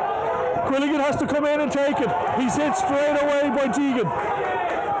 Quilligan has to come in and take it. He's hit straight away by Deegan.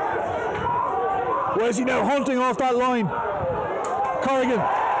 Wesley now hunting off that line. Corrigan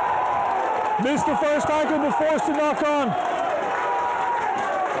missed the first tackle but forced to knock on.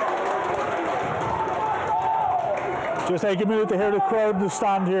 Just take a minute to hear the crowd in the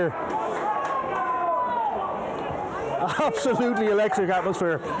stand here. Absolutely electric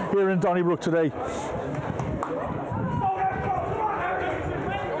atmosphere here in Donnybrook today.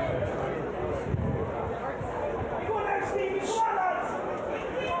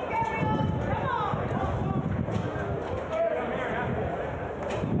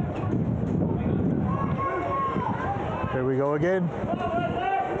 Here we go again.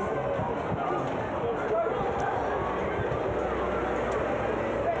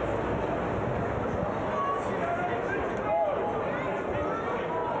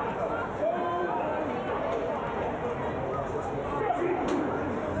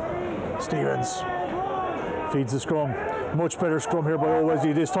 Stevens feeds the scrum. Much better scrum here by Old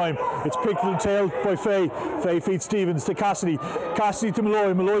Wesley this time. It's picked and tailed by Fay. Fay feeds Stevens to Cassidy. Cassidy to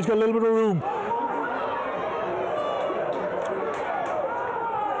Malloy. Malloy's got a little bit of room.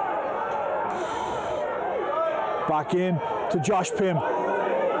 Back in to Josh Pym.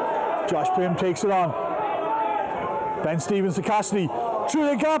 Josh Pym takes it on. Ben Stevens to Cassidy. Through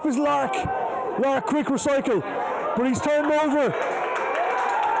the gap is Lark. Lark quick recycle, but he's turned over.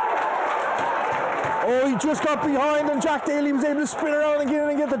 Oh, he just got behind and Jack Daly was able to spin around and get in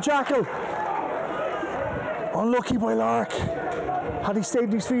and get the jackal. Unlucky by Lark. Had he stayed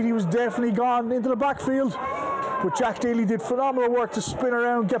on his feet, he was definitely gone into the backfield. But Jack Daly did phenomenal work to spin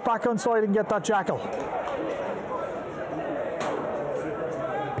around, get back on side and get that jackal.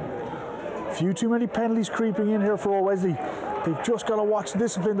 Few too many penalties creeping in here for Old Wesley. They've just got to watch the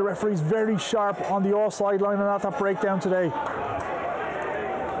discipline. The referee's very sharp on the offside line and at that breakdown today.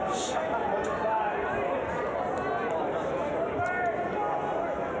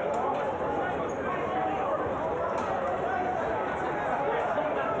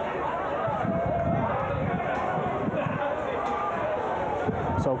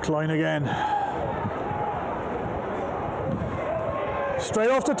 So Klein again. Straight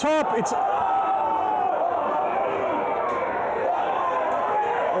off the top, it's...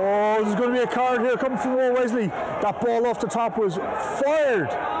 Oh, there's going to be a card here coming from Wesley. That ball off the top was fired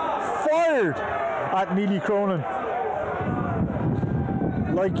at Neely Cronin.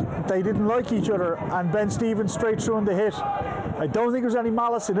 Like, they didn't like each other, and Ben Stevens straight through on the hit. I don't think there was any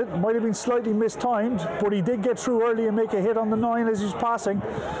malice in it. Might have been slightly mistimed, but he did get through early and make a hit on the 9 as he was passing.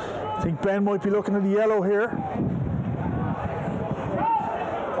 I think Ben might be looking at the yellow here.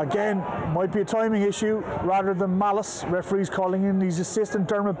 Again, might be a timing issue rather than malice. Referee's calling in his assistant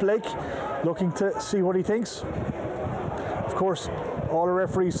Dermot Blake, looking to see what he thinks. Of course, all the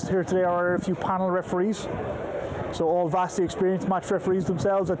referees here today are a few panel referees, so all vastly experienced match referees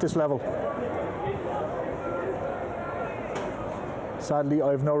themselves at this level. Sadly, I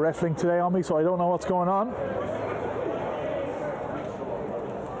have no wrestling today on me, so I don't know what's going on.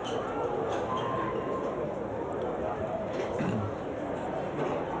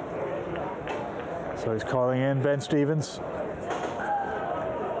 So he's calling in Ben Stevens.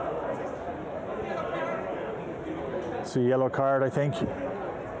 It's a yellow card, I think.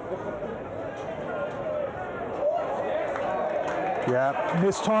 Yeah,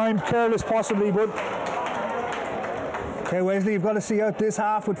 missed time, careless possibly, but... Okay, Wesley, you've got to see out this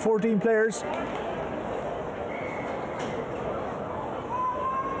half with 14 players.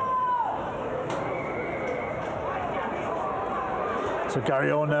 So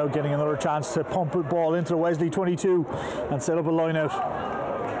Garryowen now getting another chance to pump the ball into the Wesley 22 and set up a line out.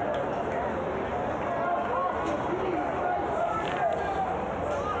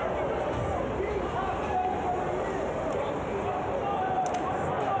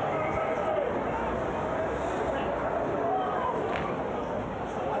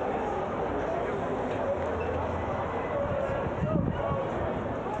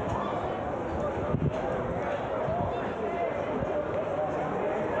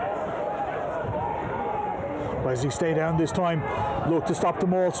 Wesley stay down this time, look to stop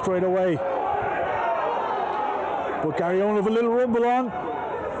them all straight away. But Garryowen have a little rumble on.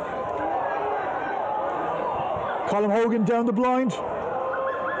 Colin Hogan down the blind.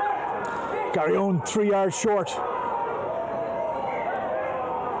 Garryowen 3 yards short.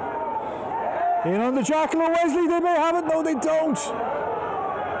 In on the jackal of Wesley, they may have it, no they don't.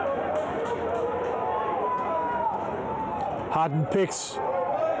 Haddon picks.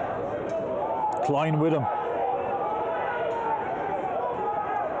 Klein with him.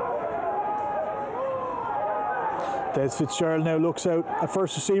 Des Fitzgerald now looks out at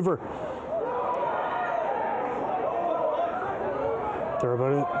first receiver. They're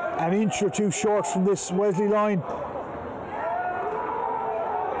about an inch or two short from this Wesley line.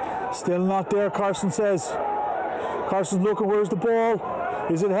 Still not there, Carson says. Carson's looking, where's the ball?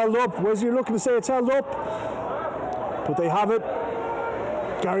 Is it held up? Wesley are looking to say it's held up. But they have it.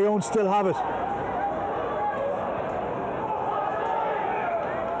 Garryowen still have it.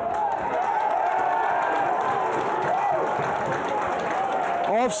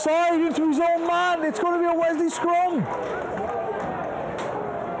 Offside into his own man. It's going to be a Wesley scrum.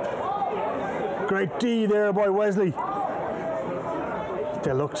 Great D there by Wesley.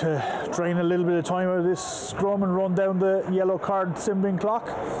 They look to drain a little bit of time out of this scrum and run down the yellow card Simbin clock.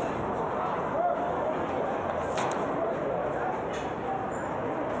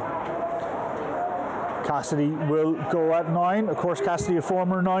 Cassidy will go at 9. Of course, Cassidy, a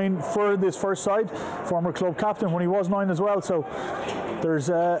former 9 for this first side, former club captain when he was 9 as well. So there's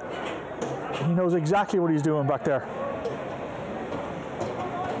he knows exactly what he's doing back there.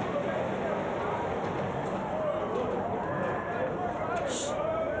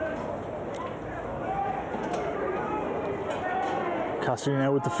 Cassidy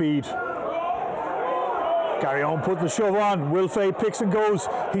now with the feed. Garryowen putting the shove on. Will Fay picks and goes.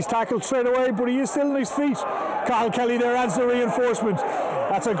 He's tackled straight away, but he is still on his feet. Carl Kelly there adds the reinforcement.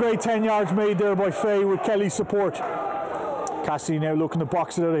 That's a great 10 yards made there by Fay with Kelly's support. Cassidy now looking to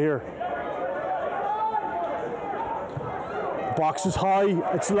box it out of here. The box is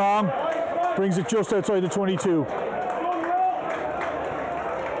high, it's long. Brings it just outside the 22.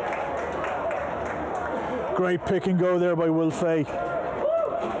 Great pick and go there by Will Fay.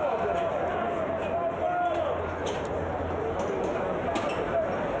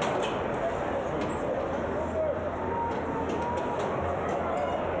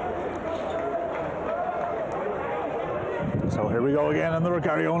 So here we go again, another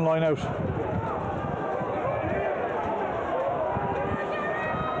Garryowen line out.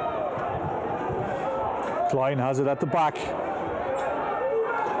 Klein has it at the back.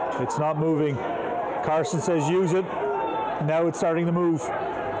 It's not moving. Carson says use it. Now it's starting to move.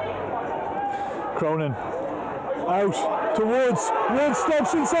 Cronin. Out to Woods. Woods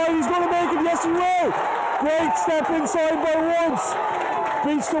steps inside. He's going to make it. Yes, he will. Great step inside by Woods.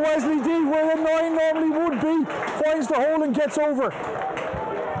 Beats the Wesley D where a 9 normally would be. Finds the hole and gets over.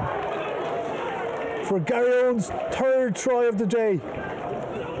 For Garryowen's third try of the day.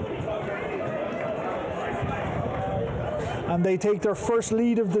 And they take their first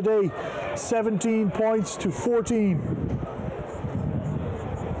lead of the day. 17 points to 14.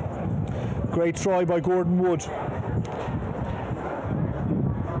 Great try by Gordon Wood.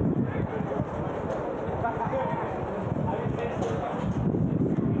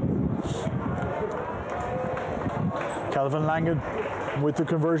 Calvin Langan with the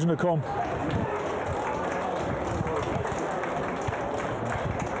conversion to come.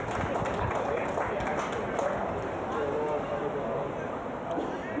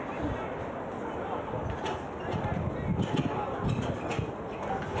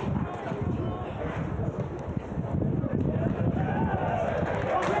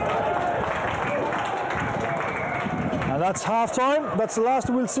 And that's half time. That's the last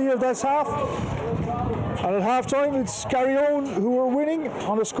we'll see of this half. And at half time, it's Garryowen who are winning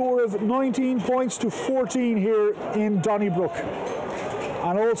on a score of 19 points to 14 here in Donnybrook.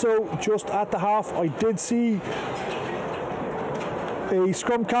 And also, just at the half, I did see a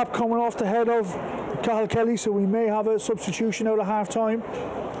scrum cap coming off the head of Cathal Kelly, so we may have a substitution out of half time.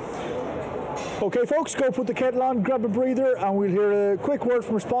 Okay, folks, go put the kettle on, grab a breather, and we'll hear a quick word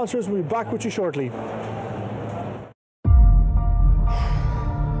from our sponsors. We'll be back with you shortly.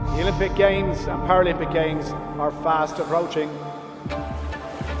 The Olympic Games and Paralympic Games are fast approaching.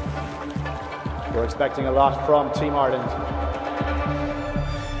 We're expecting a lot from Team Ireland.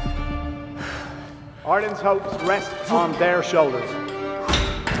 Ireland's hopes rest on their shoulders.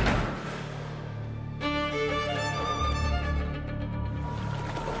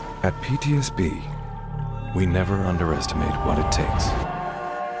 At PTSB, we never underestimate what it takes.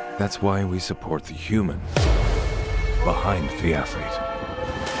 That's why we support the human behind the athlete.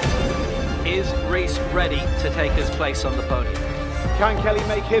 Is Reece ready to take his place on the podium? Can Kelly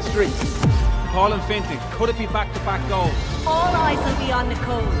make history? Paul and Finton, could it be back-to-back goals? All eyes will be on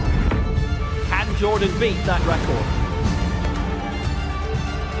Nicole. Can Jordan beat that record?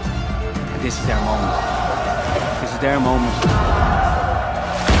 And this is their moment. This is their moment.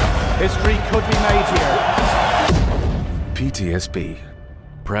 History could be made here. PTSB,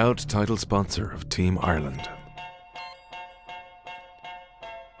 proud title sponsor of Team Ireland.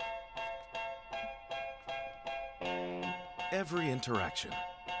 Every interaction,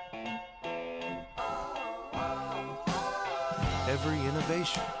 every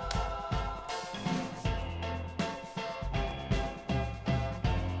innovation,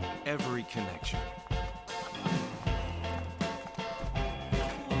 every connection,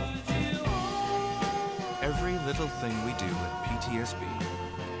 every little thing we do at PTSB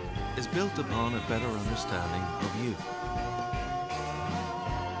is built upon a better understanding of you.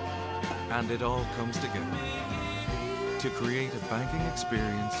 And it all comes together to create a banking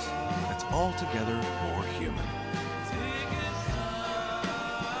experience that's altogether more human.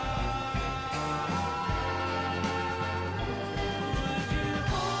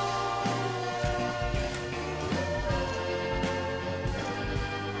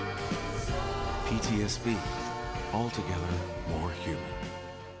 PTSB, altogether more human.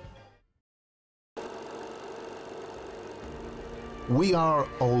 We are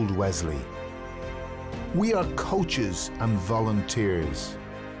Old Wesley. We are coaches and volunteers.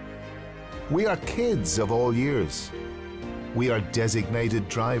 We are kids of all years. We are designated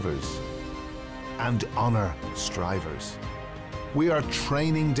drivers and honour strivers. We are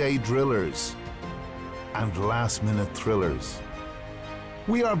training day drillers and last-minute thrillers.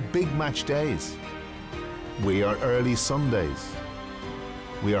 We are big match days. We are early Sundays.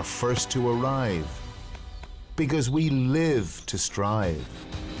 We are first to arrive because we live to strive.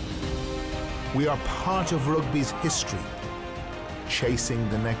 We are part of rugby's history, chasing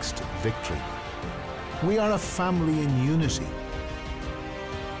the next victory. We are a family in unity.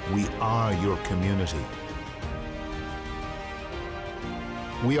 We are your community.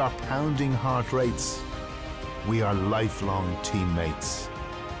 We are pounding heart rates. We are lifelong teammates.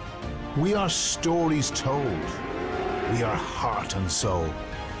 We are stories told. We are heart and soul.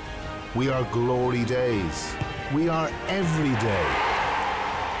 We are glory days. We are every day.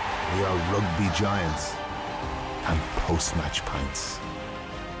 We are rugby giants and post-match pints.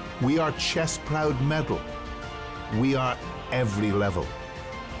 We are chest-proud medal. We are every level.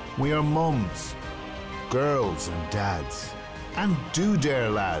 We are mums, girls and dads, and do dare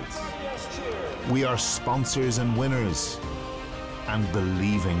lads. We are sponsors and winners and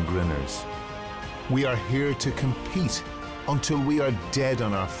believing grinners. We are here to compete until we are dead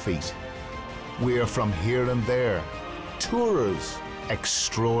on our feet. We are from here and there, tourers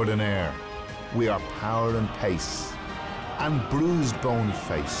extraordinaire. We are power and pace, and bruised bone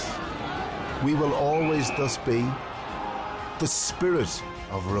face. We will always thus be the spirit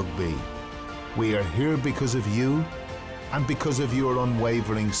of rugby. We are here because of you and because of your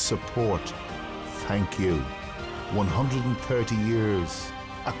unwavering support. Thank you. 130 years,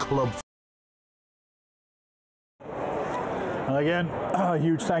 a club. And again, a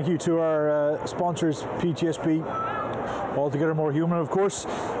huge thank you to our sponsors, PTSB. Altogether More Human, of course.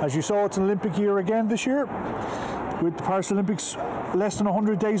 As you saw, it's an Olympic year again this year, with the Paris Olympics less than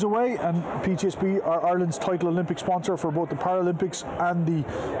 100 days away, and PTSB are Ireland's title Olympic sponsor for both the Paralympics and the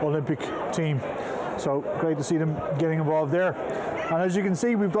Olympic team. So great to see them getting involved there. And as you can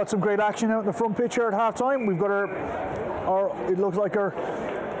see, we've got some great action out in the front pitch here at half time. We've got our it looks like our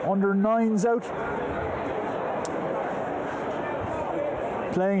under 9s out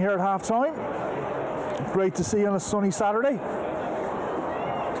playing here at half time. Great to see on a sunny Saturday.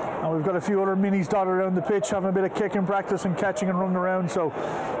 And we've got a few other minis dotted around the pitch having a bit of kicking practice and catching and running around, so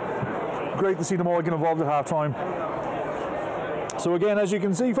great to see them all get involved at half time. So again, as you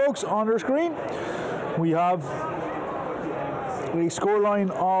can see, folks, on our screen we have a scoreline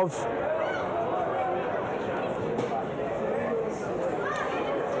of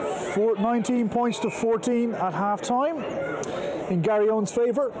 19 points to 14 at half time in Garryowen's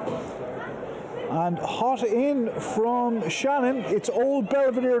favour. And hot in from Shannon, it's Old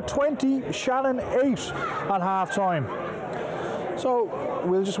Belvedere 20, Shannon 8 at half time. So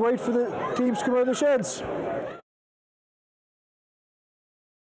we'll just wait for the teams to come out of the sheds.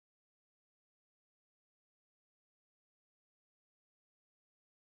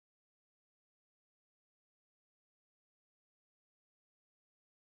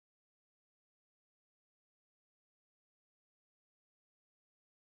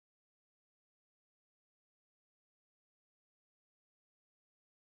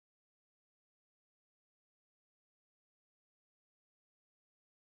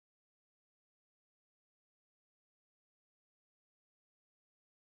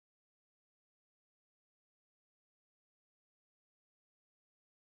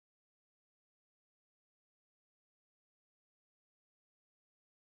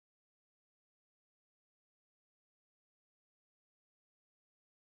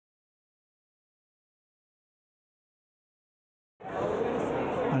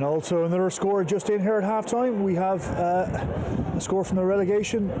 And also another score just in here at half-time. We have a score from the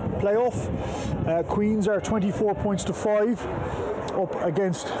relegation playoff. Queens are 24 points to 5 up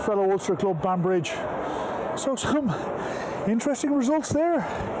against fellow Ulster club Banbridge. So some interesting results there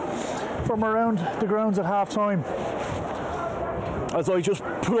from around the grounds at half-time. As I just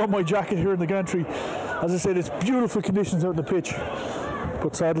put on my jacket here in the gantry, as I said, it's beautiful conditions out in the pitch,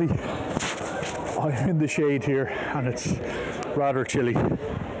 but sadly I'm in the shade here and it's rather chilly.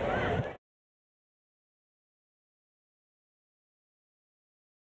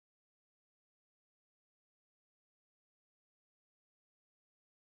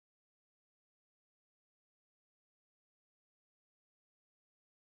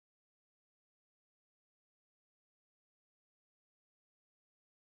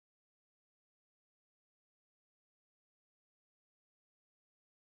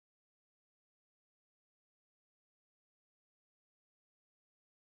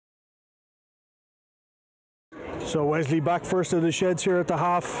 So Wesley back first of the sheds here at the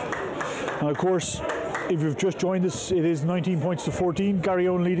half. And of course, if you've just joined us, it is 19 points to 14.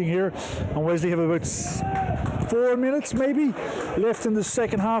 Garryowen leading here. And Wesley have about 4 minutes maybe left in the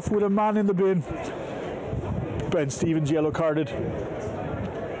second half with a man in the bin. Ben Stevens yellow carded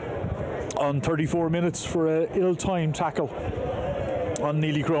on 34 minutes for an ill-timed tackle on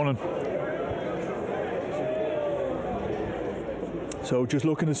Neely Cronin. So just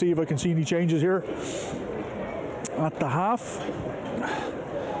looking to see if I can see any changes here at the half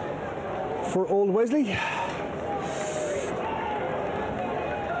for Old Wesley.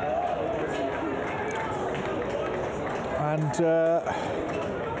 And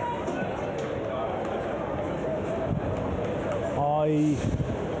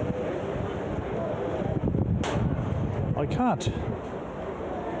I can't.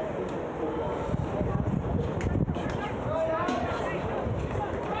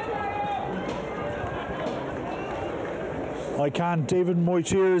 I can't. David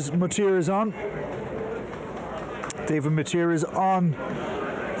Moitier is on. David Moitier is on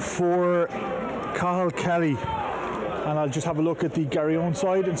for Cathal Kelly. And I'll just have a look at the Garryowen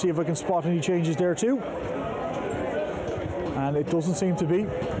side and see if I can spot any changes there too. And it doesn't seem to be.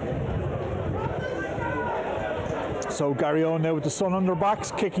 So Garryowen now with the sun on their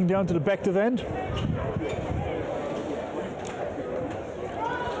backs, kicking down to the Bective end.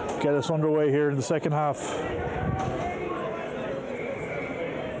 Get us underway here in the second half.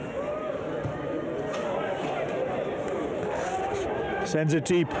 Sends it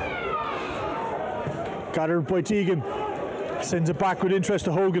deep. Gathered by Tegan. Sends it back with interest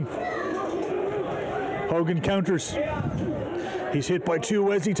to Hogan. Hogan counters. He's hit by two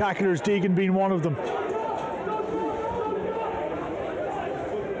Wesley tacklers, Deegan being one of them.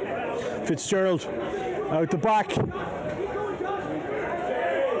 Fitzgerald out the back.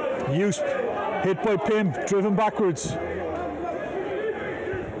 Usp hit by Pym, driven backwards.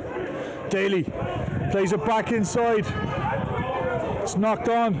 Daly plays it back inside. It's knocked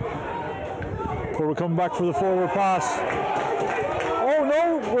on. But we're coming back for the forward pass. Oh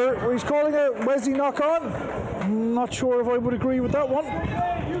no, he's calling a Wesley knock on. I'm not sure if I would agree with that one.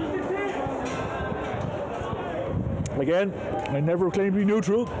 Again, I never claim to be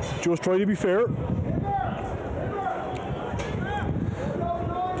neutral, just try to be fair.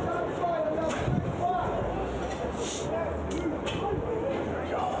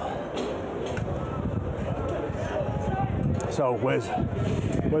 So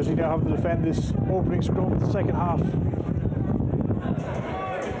Wesley now having to defend this opening scrum of the second half.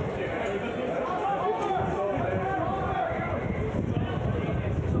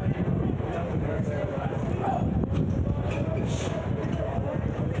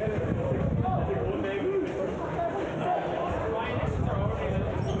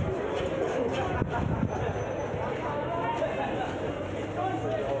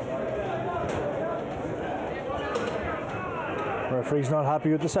 Referee's not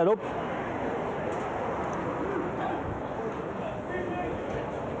happy with the setup.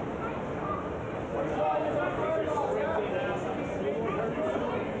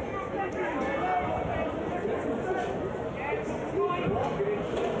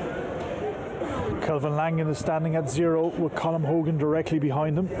 Kelvin Langan is standing at 0 with Colm Hogan directly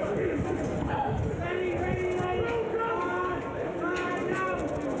behind him.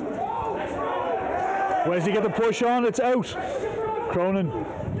 Wesley get the push on, it's out. Cronin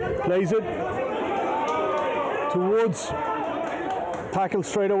plays it to Woods. Tackle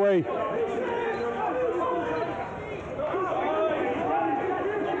straight away.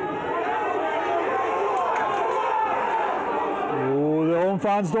 Oh, the home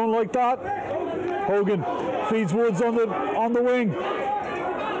fans don't like that. Hogan feeds Woods on the wing.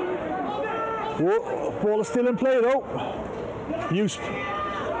 Whoa, ball is still in play though. Usp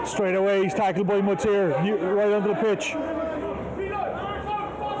straight away, he's tackled by Mutier right under the pitch.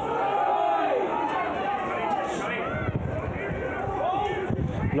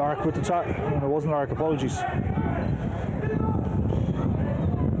 Lark with the tackle. No, it wasn't Lark, apologies.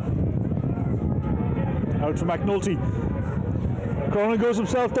 Out to McNulty. Cronin goes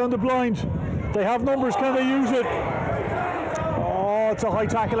himself down the blind. They have numbers, can they use it? Oh, it's a high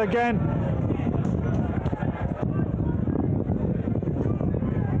tackle again.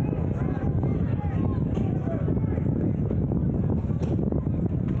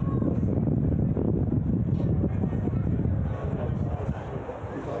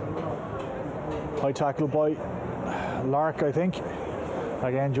 High tackle by Lark, I think.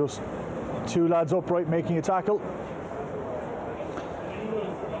 Again, just two lads upright making a tackle.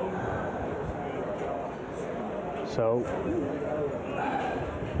 So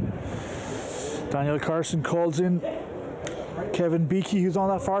Daniel Carson calls in Kevin Beakey, who's on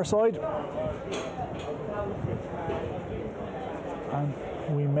that far side. And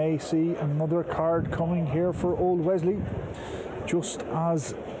we may see another card coming here for Old Wesley, just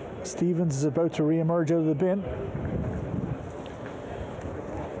as Stevens is about to re-emerge out of the bin.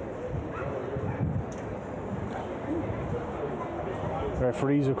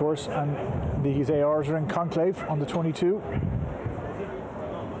 Referees, of course, and these ARs are in conclave on the 22.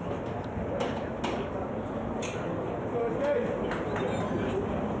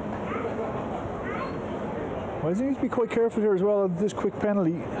 Well, I need to be quite careful here as well of this quick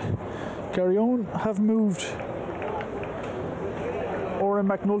penalty. Garryowen have moved Oren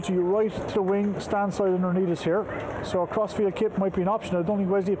McNulty right to the wing, stand side underneath us here. So a crossfield kick might be an option. I don't think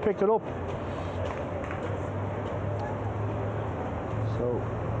Wesley have picked it up. So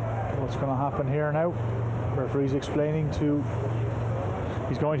what's going to happen here now? Referee's explaining to,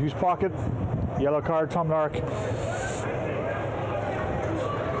 he's going to his pocket. Yellow card, Tom Lark.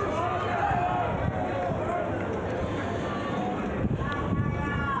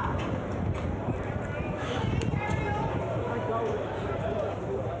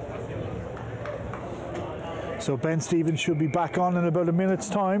 So Ben Stevens should be back on in about a minute's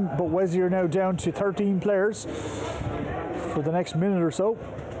time, but Wesley are now down to 13 players for the next minute or so.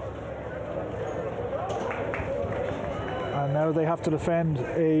 And now they have to defend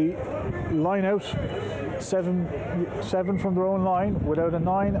a line out, seven from their own line, without a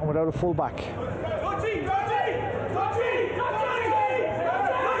 9 and without a full back.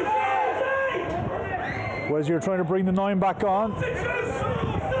 Wesley are trying to bring the 9 back on,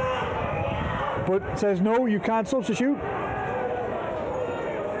 but says no, you can't substitute.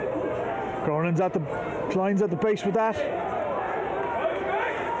 Cronin's at the base with that.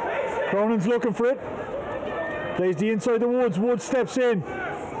 Cronin's looking for it. Plays the inside the Woods. Woods steps in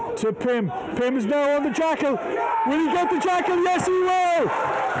to Pym. Pym is now on the jackal. Will he get the jackal? Yes, he will.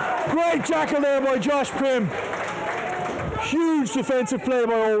 Great jackal there by Josh Pym. Huge defensive play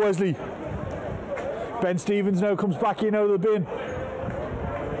by Old Wesley. Ben Stevens now comes back in out of the bin.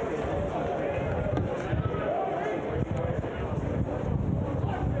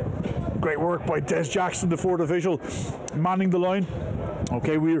 Great work by Des Jackson, the 4th official, manning the line.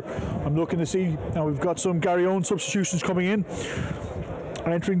 Okay, I'm looking to see, now we've got some Garryowen substitutions coming in.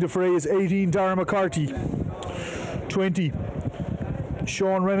 Entering the fray is 18, Darren McCarthy, 20,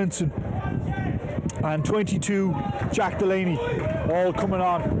 Sean Renninson, and 22, Jack Delaney, all coming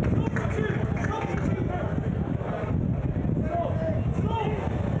on.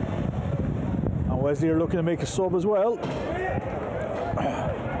 And Wesley are looking to make a sub as well.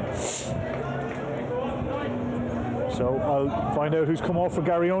 So I'll find out who's come off for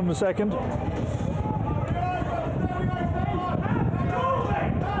Garryowen in a second.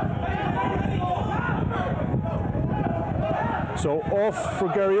 So off for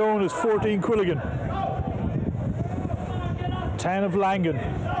Garryowen is 14 Quilligan, 10 of Langan,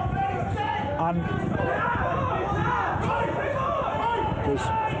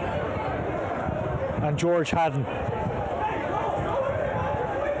 and George Haddon.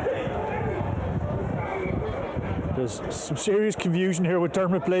 There's some serious confusion here with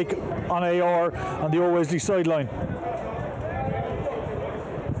Dermot Blake on AR on the Old Wesley sideline.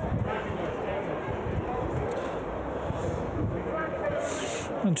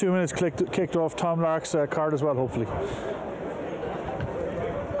 And 2 minutes kicked off Tom Lark's card as well, hopefully.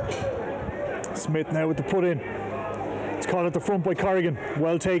 Smith now with the put in. It's caught at the front by Corrigan.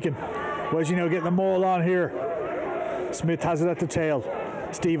 Well taken. Wesley now getting the maul on here. Smith has it at the tail.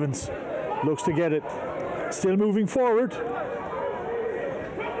 Stevens looks to get it. Still moving forward.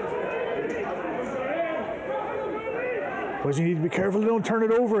 But you need to be careful they don't turn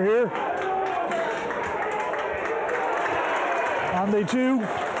it over here. And they do.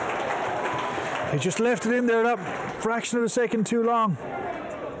 They just left it in there that fraction of a second too long.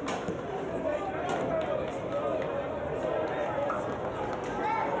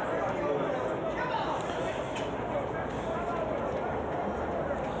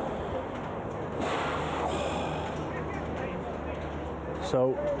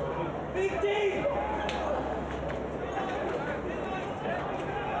 So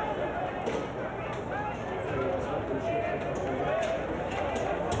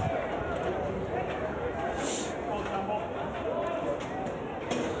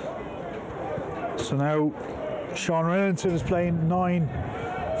now Sean Renninson is playing 9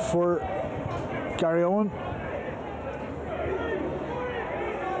 for Garryowen.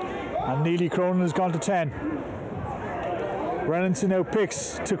 And Neely Cronin has gone to 10. Renninson now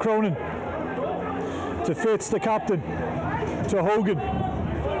picks to Cronin, to Fitz, the captain, to Hogan.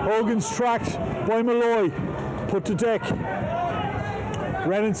 Hogan's tracked by Malloy, put to deck.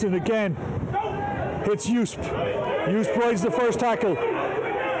 Renninson again, hits Usp. Usp rides the first tackle,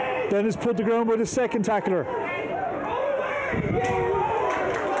 then is put to ground by the second tackler.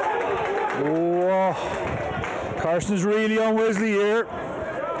 Oh, Carson is really on Wesley here.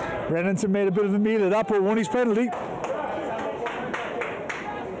 Renninson made a bit of a meal of that, but won his penalty.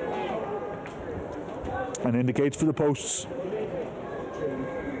 And indicates for the posts.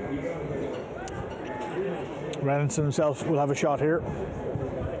 Renninson himself will have a shot here.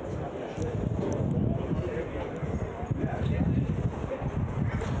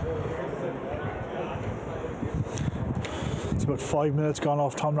 It's about 5 minutes gone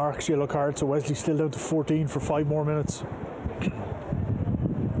off Tom Lark's yellow card, so Wesley's still down to 14 for 5 more minutes.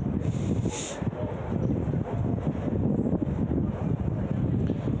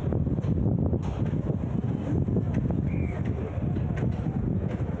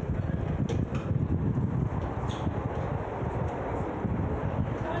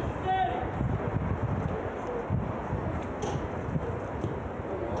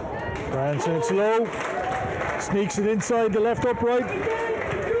 Branson, it's low, sneaks it inside the left upright.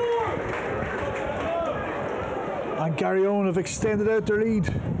 And Garryowen have extended out their lead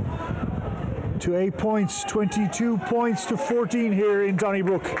to 8 points, 22 points to 14 here in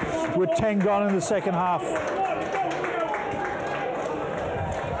Donnybrook, with 10 gone in the second half.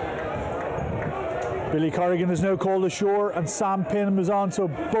 Billy Corrigan is now called ashore and Sam Pym is on, so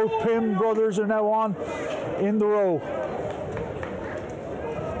both Pym brothers are now on in the row.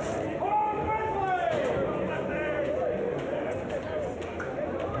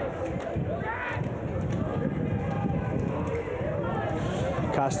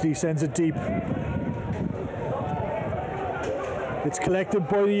 Cassidy sends it deep. It's collected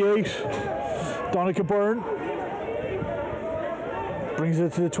by the 8. Donnybrook Byrne brings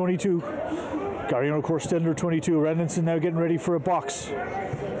it to the 22. Garryowen, of course, still under 22. Redlinson now getting ready for a box.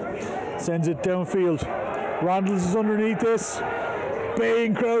 Sends it downfield. Randalls is underneath this.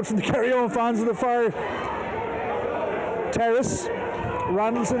 Baying crowd from the Garryowen fans of the far terrace.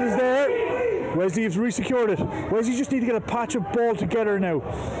 Randallson is there. Wesley has resecured it. Wesley just need to get a patch of ball together now,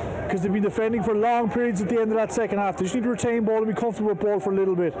 because they've been defending for long periods at the end of that second half. They just need to retain ball and be comfortable with ball for a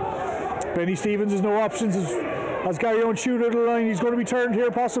little bit. Benny Stevens has no options as Garryowen shoot out of the line. He's going to be turned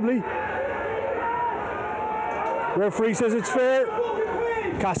here possibly. Referee says it's fair.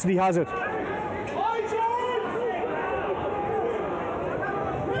 Cassidy has it.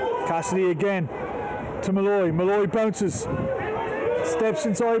 Cassidy again to Malloy. Malloy bounces. Steps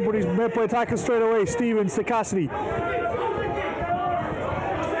inside, but he's met by a tackle straight away. Stevens to Cassidy.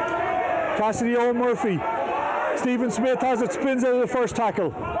 Cassidy, Owen Murphy. Stephen Smith has it, spins out of the first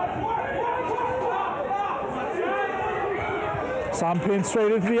tackle. Sam Pym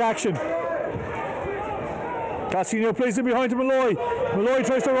straight into the action. Cassidy now plays it behind to Malloy. Malloy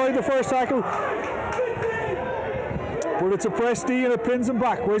tries to ride the first tackle, but it's a press D and it pins him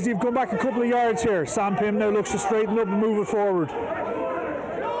back. Wesley have gone back a couple of yards here. Sam Pym now looks to straighten up and move it forward.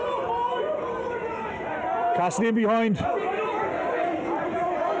 Cassidy in behind.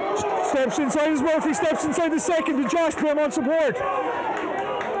 Steps inside as Murphy, steps inside the second to Josh Pym on support.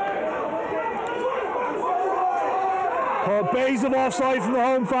 Bays of offside from the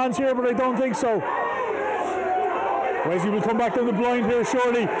home fans here, but I don't think so. Wesley will come back down the blind here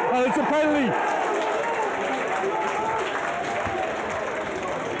shortly, and it's a penalty.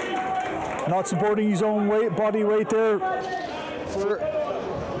 Not supporting his own body weight there for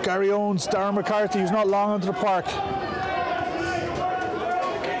Garryowen's Darren McCarthy, who's not long onto the park.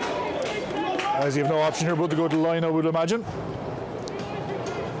 As you have no option here but to go to the line, I would imagine.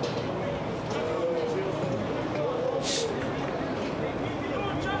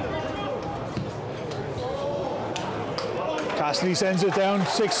 Cassidy sends it down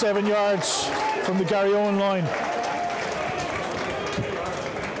 6-7 yards from the Garryowen line.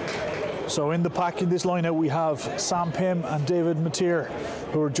 So in the pack in this lineup we have Sam Pym and David Mateer,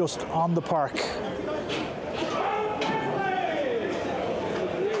 who are just on the park.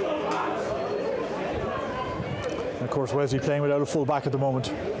 And of course Wesley playing without a full back at the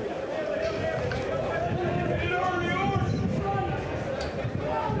moment.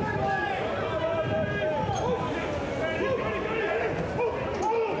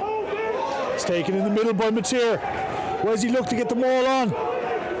 It's taken in the middle by Mateer. Wesley look to get the ball on.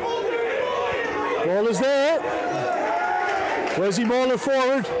 Ball is there. Wesley Mauler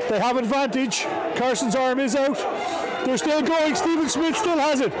forward. They have advantage. Carson's arm is out. They're still going. Stephen Smith still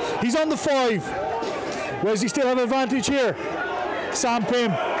has it. He's on the 5. Wesley still have advantage here. Sam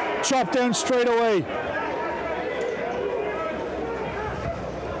Pym chopped down straight away.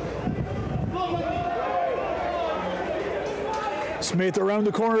 Smith around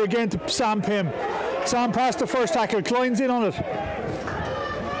the corner again to Sam Pym. Sam passed the first tackle. Klein's in on it.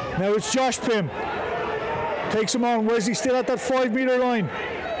 Now it's Josh Pym. Takes him on. Wesley still at that 5 metre line.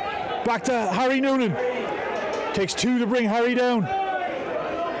 Back to Harry Noonan. Takes 2 to bring Harry down.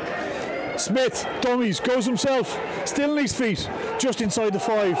 Smith, dummies, goes himself. Still on his feet. Just inside the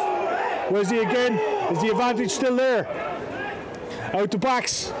 5. Wesley again. Is the advantage still there? Out the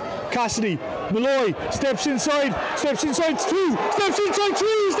backs. Cassidy. Malloy steps inside 2. Steps inside 3.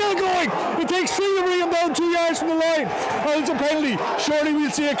 He's still going. It takes 3 to bring him down 2 yards from the line. Oh, it's a penalty. Surely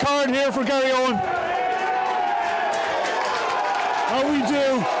we'll see a card here for Garryowen. How we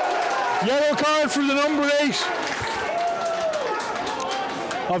do. Yellow card for the number 8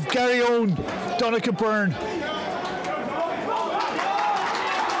 of Garryowen, Donnybrook Byrne.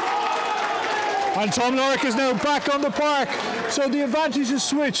 And Tom Norrick is now back on the park. So the advantage is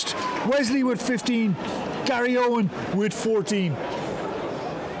switched. Wesley with 15, Garryowen with 14.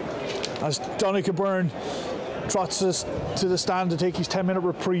 As Donnybrook Byrne trots us to the stand to take his 10-minute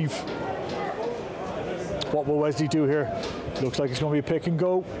reprieve. What will Wesley do here? Looks like it's going to be a pick and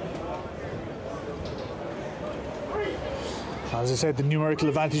go. As I said, the numerical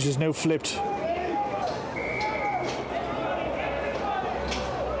advantage is now flipped.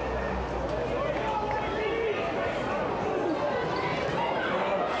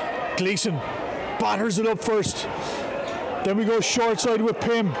 Gleeson batters it up first. Then we go short side with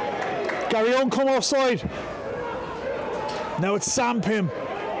Pym. Garryowen come offside. Now it's Sam Pym.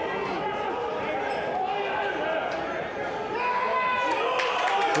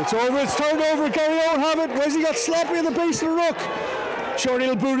 It's over, it's turned over. Garryowen have it. Wesley got sloppy at the base of the ruck. Shorty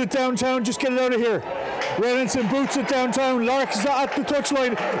will boot it downtown, just get it out of here. Reynolds boots it downtown. Lark is at the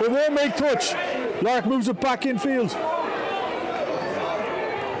touchline. It won't make touch. Lark moves it back infield.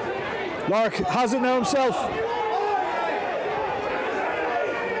 Lark has it now himself.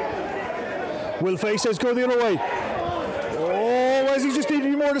 Will Fay says go the other way. Oh, Wesley just need to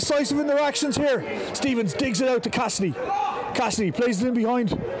be more decisive in their actions here. Stevens digs it out to Cassidy. Cassidy plays it in behind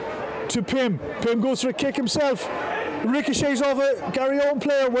to Pym. Pym goes for a kick himself. Ricochets off a Garryowen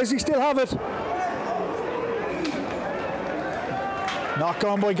player. Wesley still have it. Knock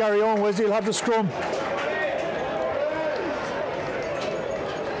on by Garryowen. Wesley will have the scrum.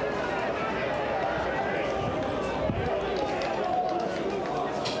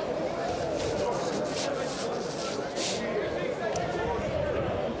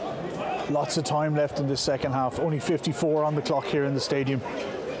 Lots of time left in this second half. Only 54 on the clock here in the stadium.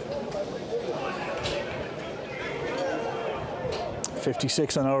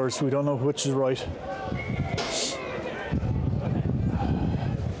 56 on ours. We don't know which is right.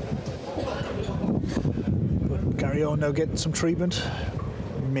 But Garryowen now getting some treatment.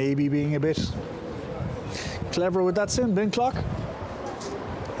 Maybe being a bit clever with that sin bin clock.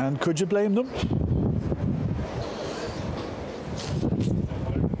 And could you blame them?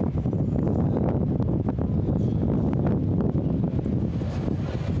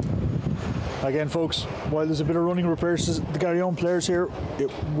 Again, folks, while there's a bit of running repairs to the Garryowen players here,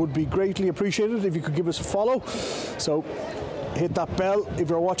 it would be greatly appreciated if you could give us a follow. So hit that bell if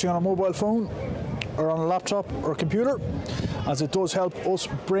you're watching on a mobile phone or on a laptop or computer, as it does help us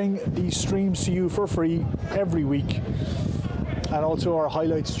bring these streams to you for free every week. And also our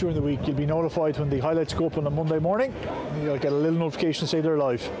highlights during the week. You'll be notified when the highlights go up on a Monday morning. You'll get a little notification say they're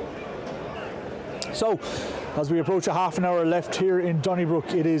live. So, as we approach a half an hour left here in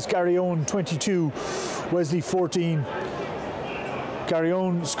Donnybrook, it is Garryowen 22, Wesley 14.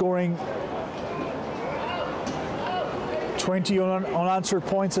 Garryowen scoring 20 unanswered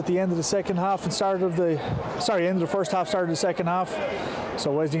points at the end of the second half and end of the first half, start of the second half.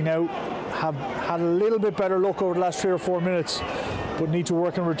 So Wesley now have had a little bit better luck over the last 3 or 4 minutes, but need to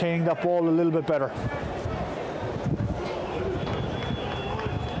work on retaining that ball a little bit better.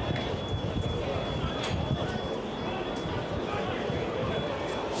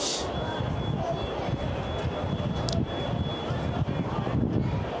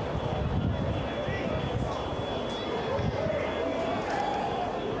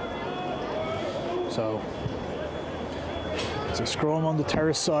 So it's a scrum on the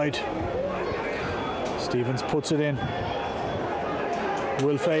terrace side. Stevens puts it in.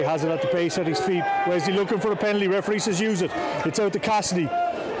 Will Fay has it at the base at his feet. Wesley looking for a penalty. Referee says use it. It's out to Cassidy.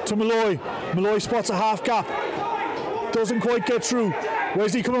 To Malloy. Malloy spots a half gap. Doesn't quite get through.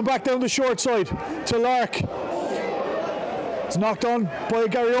 Wesley coming back down the short side to Lark. It's knocked on by a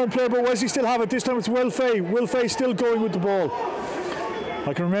Garryowen player, but Wesley still have it. This time it's Will Fay. Will Fay still going with the ball.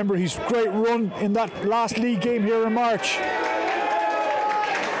 I can remember his great run in that last league game here in March.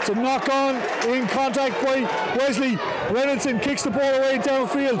 It's a knock on, in contact by Wesley. Reynolds kicks the ball away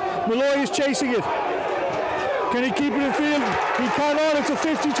downfield. Malloy is chasing it. Can he keep it in field? He cannot. It's a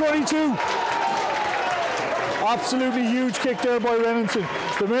 50-22. Absolutely huge kick there by Reynolds.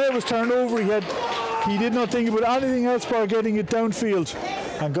 The minute it was turned over, he did not think about anything else but getting it downfield,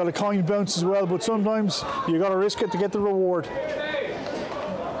 and got a kind bounce as well. But sometimes you got to risk it to get the reward.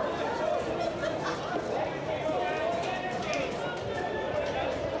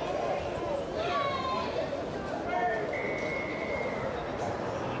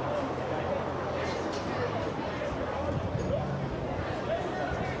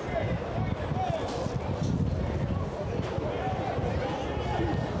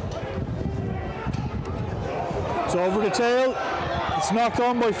 It's over the tail. It's knocked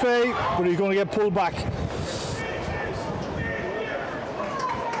on by Fay, but he's going to get pulled back.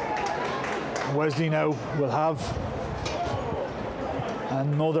 Wesley now will have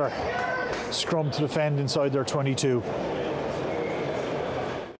another scrum to defend inside their 22.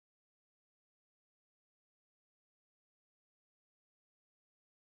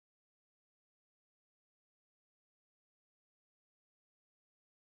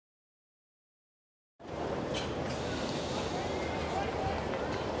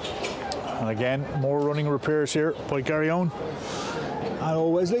 And again, more running repairs here by Garryowen and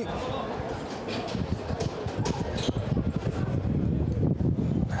old Wesley.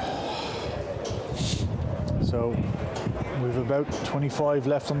 So we've about 25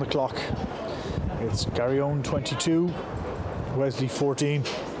 left on the clock. It's Garryowen 22, Wesley 14.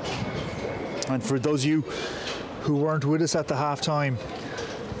 And for those of you who weren't with us at the half-time,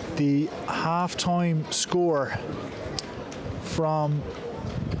 the half-time score from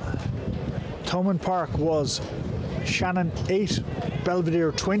Thomond Park was Shannon 8,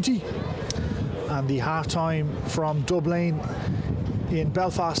 Belvedere 20, and the half-time from Dublin in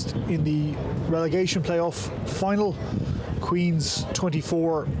Belfast in the relegation playoff final, Queens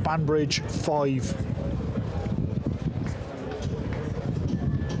 24, Banbridge 5.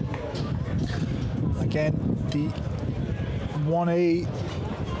 Again, the 1A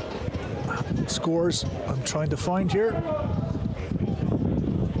scores I'm trying to find here.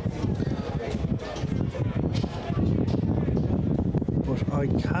 But I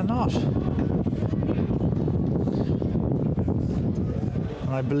cannot. And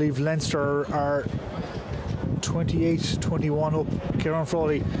I believe Leinster are 28-21 up. Kieran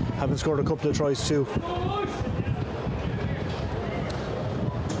Frawley having scored a couple of tries too.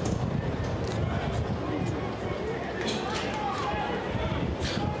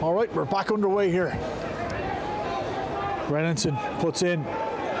 All right, we're back underway here. Renninson puts in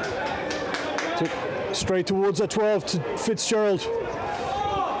straight towards a 12 to Fitzgerald.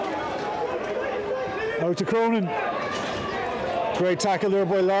 Out to Cronin. Great tackle there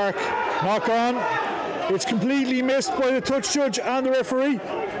by Lark. Knock on. It's completely missed by the touch judge and the referee.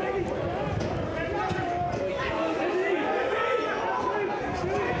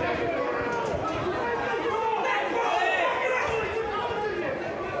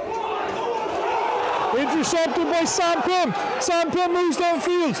 Intercepted by Sam Pym. Sam Pym moves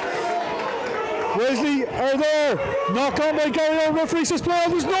downfield. Wesley are there. Knock on by Garryowen. Referee says play.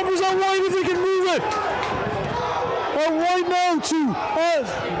 There's numbers out wide if they can move it. Out wide now to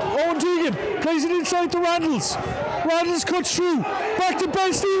Owen Deegan. Plays it inside to Randalls. Randalls cuts through. Back to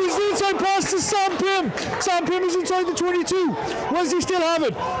Ben Stevens. The inside pass to Sam Pym. Sam Pym is inside the 22. Wesley still have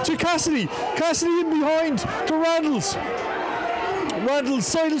it to Cassidy. Cassidy in behind to Randalls. Randalls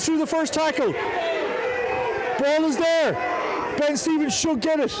sidles through the first tackle. Ball is there. Ben Stevens should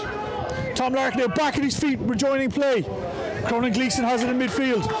get it. Tom Lark now back at his feet, rejoining play. Cronin Gleeson has it in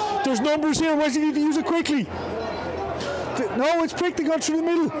midfield. There's numbers here. Wesley need to use it quickly. No, it's pricked. They got through the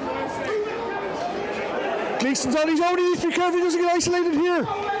middle. Gleeson's on his own. He needs to be careful he doesn't get isolated here.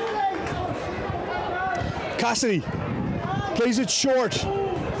 Cassidy plays it short.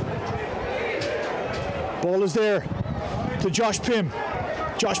 Ball is there to Josh Pym.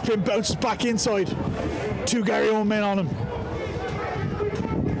 Josh Pym bounces back inside. Two Garryowen men on him.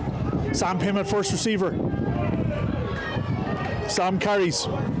 Sam Pym at first receiver. Sam carries.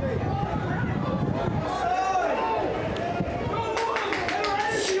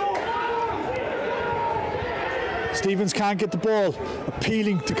 Stevens can't get the ball.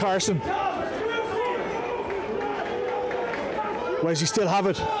 Appealing to Carson. Wesley still have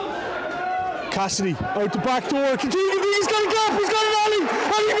it. Cassidy out the back door. He's got a gap. He's got an alley.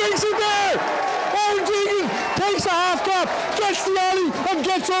 And he makes it there. Owen Deegan takes a half gap, gets the alley and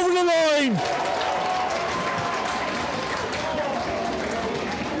gets over the line.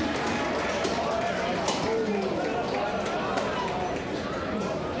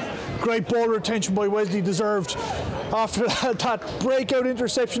 Great ball retention by Wesley, deserved after that breakout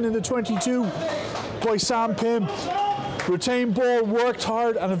interception in the 22 by Sam Pym. Retained ball, worked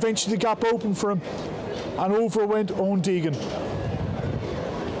hard, and eventually the gap opened for him, and over went Owen Deegan.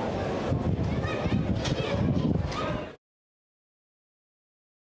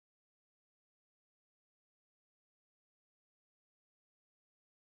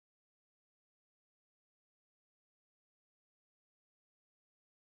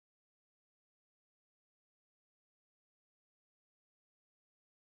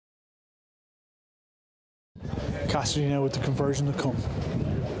 Cassidy now with the conversion to come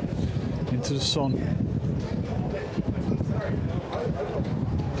into the sun.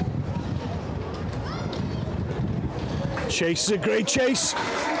 Chase is a great chase,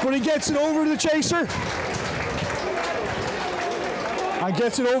 but he gets it over the chaser and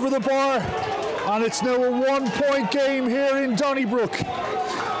gets it over the bar, and it's now a 1 point game here in Donnybrook.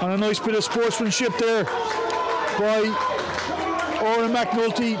 And a nice bit of sportsmanship there by Oren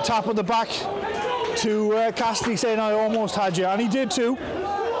McNulty, tap on the back to Cassidy, saying I almost had you, and he did too.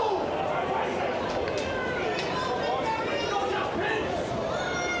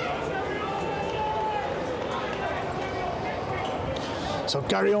 So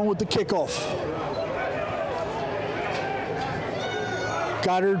Garryowen with the kickoff.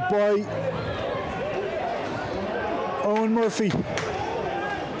 Gathered by Owen Murphy.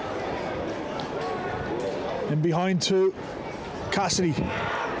 And behind to Cassidy.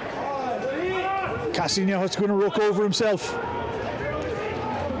 Cassidy now has to go and rook over himself.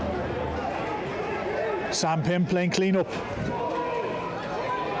 Sam Pym playing clean up.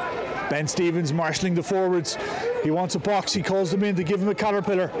 Ben Stevens marshalling the forwards. He wants a box, he calls them in to give him a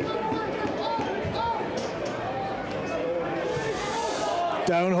caterpillar.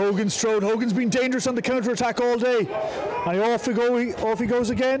 Down Hogan's throat. Hogan's been dangerous on the counter-attack all day. And off he goes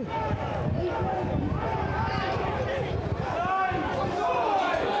again.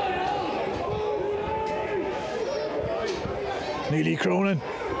 Neely Cronin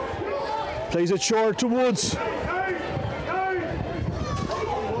plays it short to Woods.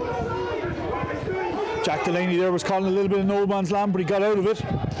 Jack Delaney there was calling a little bit of no man's land, but he got out of it.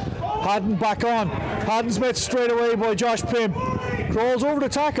 Haddon back on. Haddon's met straight away by Josh Pym. Crawls over the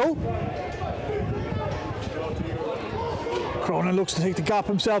tackle. Cronin looks to take the gap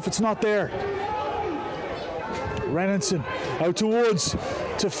himself. It's not there. Renninson out to Woods,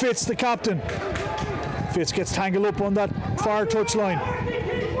 to Fitz, the captain. Fitz gets tangled up on that far touchline.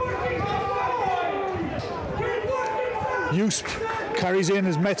 Usp carries in,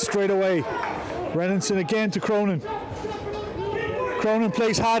 is met straight away. Renninson again to Cronin. Cronin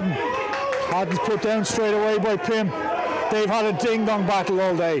plays Haddon. Haddon's put down straight away by Pym. They've had a ding-dong battle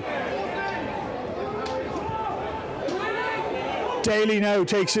all day. Daly now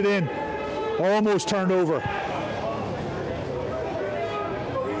takes it in. Almost turned over.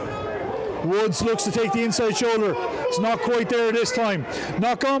 Woods looks to take the inside shoulder. It's not quite there this time.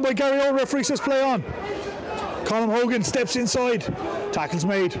 Knock on by Garryowen. Referee says play on. Colin Hogan steps inside. Tackle's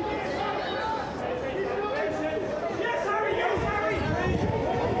made.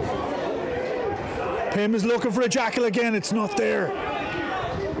 Pym is looking for a jackal again. It's not there.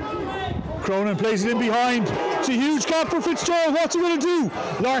 Cronin plays it in behind. It's a huge gap for Fitzgerald. What's he going to do?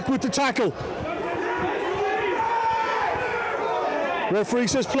 Lark with the tackle. Referee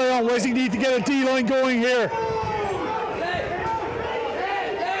says play on. Wesley need to get a D-line going here.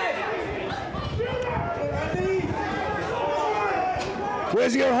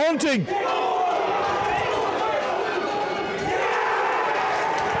 Wesley are hunting.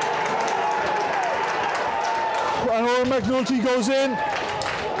 And Owen McNulty goes in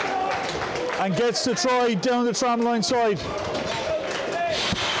and gets the try down the tramline side.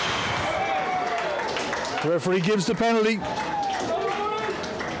 The referee gives the penalty.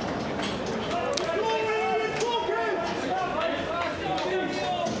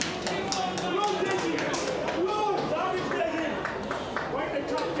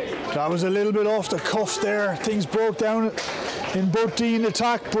 That was a little bit off the cuff there. Things broke down in both D and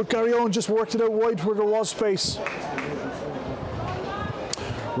attack, but Garryowen just worked it out wide where there was space.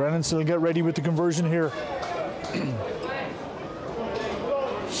 Renninson will get ready with the conversion here.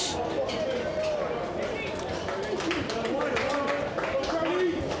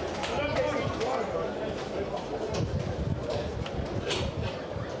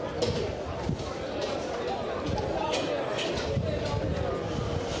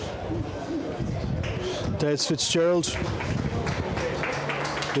 Des Fitzgerald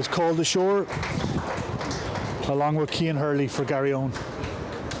is called ashore, along with Cian Hurley for Garryowen.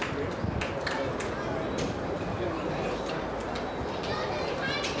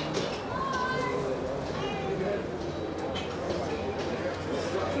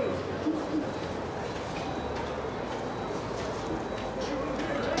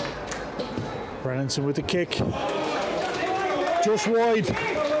 Renninson with the kick, just wide.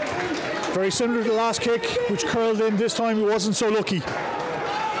 Very similar to the last kick, which curled in. This time he wasn't so lucky.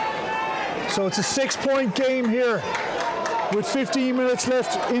 So it's a 6-point game here with 15 minutes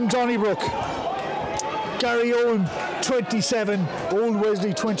left in Donnybrook. Garryowen 27, Old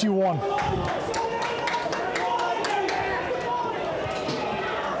Wesley 21.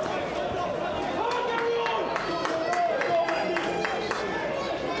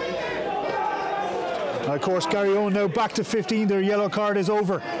 And of course, Garryowen now back to 15. Their yellow card is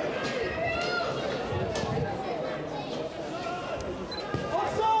over.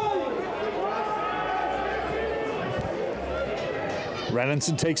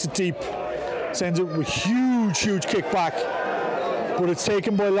 Renninson takes it deep, sends it with huge kick back, but it's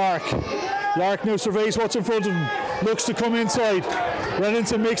taken by Lark. Lark now surveys what's in front of him, looks to come inside.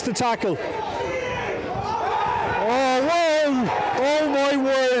 Renninson makes the tackle. Oh, wow! Oh my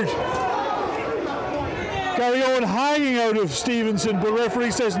word! Garryowen hanging out of Stevenson, but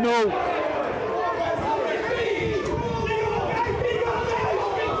referee says no.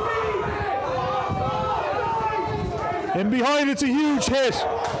 In behind, it's a huge hit.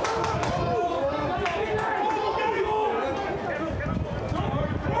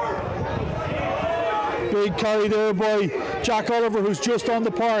 Big carry there by Jack Oliver, who's just on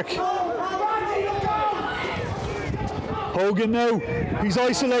the park. Hogan now, he's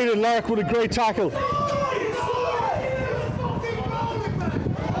isolated. Lark with a great tackle.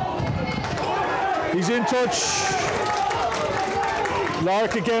 He's in touch.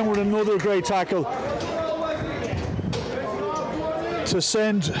 Lark again with another great tackle to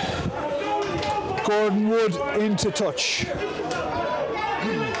send Gordon Wood into touch.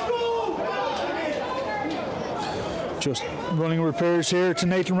 Just running repairs here to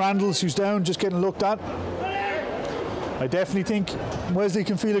Nathan Randalls, who's down, just getting looked at. I definitely think Wesley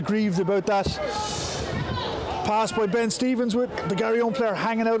can feel aggrieved about that pass by Ben Stevens with the Garryowen player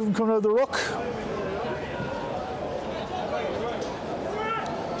hanging out of him coming out of the ruck.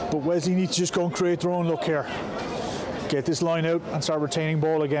 But Wesley needs to just go and create their own look here. Get this line out and start retaining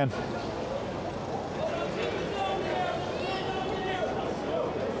ball again.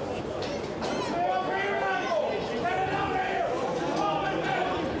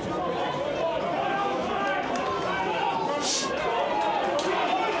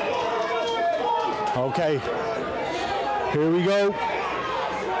 Okay, here we go.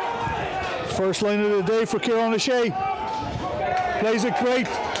 First line of the day for Kieran O'Shea. Plays it great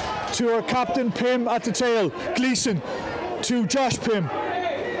to our captain Pym at the tail. Gleeson to Josh Pym.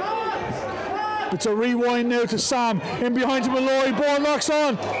 It's a rewind now to Sam. In behind to Malloy. Ball locks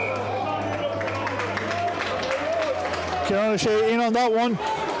on. Kieran O'Shea in on that one.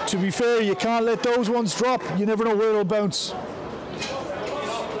 To be fair, you can't let those ones drop. You never know where it'll bounce.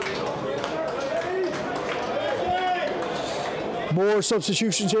 More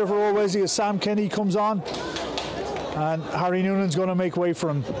substitutions here for Old Wesley as Sam Kenny comes on and Harry Noonan's going to make way for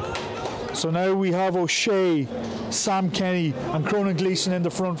him. So now we have O'Shea, Sam Kenny and Cronin Gleeson in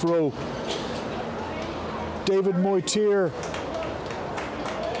the front row. David Moitier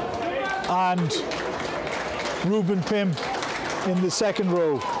and Reuben Pym in the second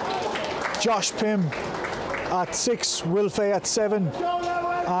row. Josh Pym at 6, Will Fay at 7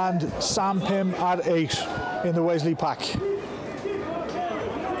 and Sam Pym at 8 in the Wesley pack.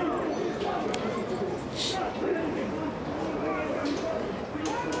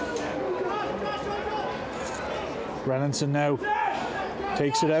 Renanson now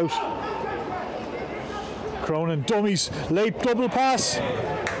takes it out. Cronin dummies, late double pass.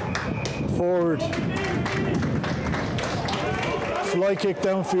 Forward. Fly kick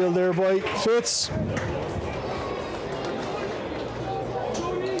downfield there by Fitz.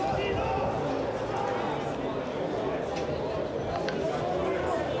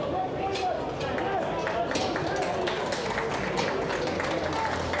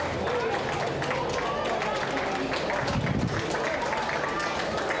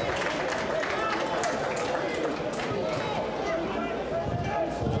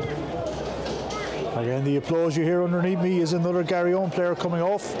 Again, the applause you hear underneath me is another Garryowen player coming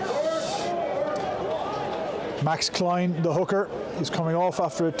off. Max Klein, the hooker, is coming off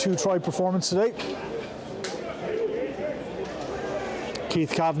after a 2-try performance today.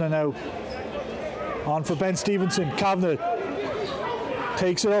 Keith Kavanagh now on for Ben Stevenson. Kavanagh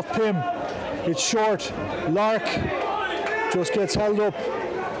takes it off Pym. It's short. Lark just gets held up.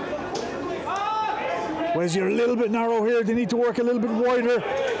 Wesley are a little bit narrow here. They need to work a little bit wider.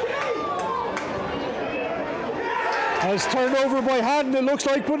 And it's turned over by Haddon, it looks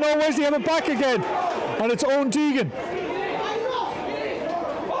like, but no, Wesley have it back again. And it's Owen Deegan.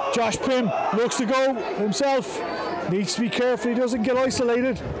 Josh Pym looks to go himself. Needs to be careful he doesn't get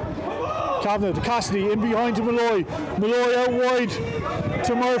isolated. Kavanagh to Cassidy, in behind to Malloy. Malloy out wide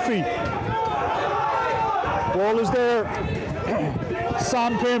to Murphy. Ball is there.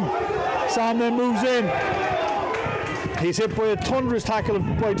 Sam Pym. Sam then moves in. He's hit by a thunderous tackle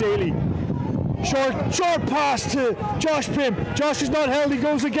by Daly. Short pass to Josh Pym. Josh is not held, he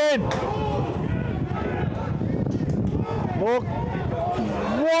goes again. Oh,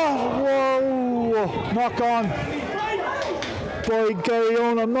 whoa, knock on by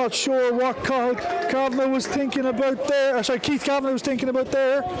Garryowen. I'm not sure what Kavanagh was thinking about there. Keith Kavanagh was thinking about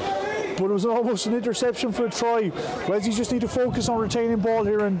there. But it was almost an interception for a try. Wesley just need to focus on retaining ball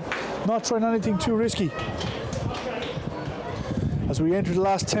here and not trying anything too risky. As we enter the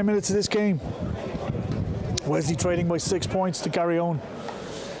last 10 minutes of this game, Wesley trading by 6 points to Garryowen.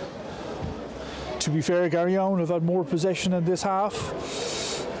 To be fair, Garryowen have had more possession in this half.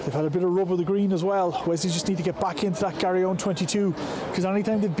 They've had a bit of rub of the green as well. Wesley just need to get back into that Garryowen 22 because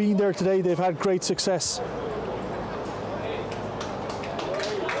anytime they've been there today, they've had great success.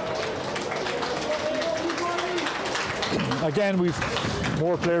 Again, we've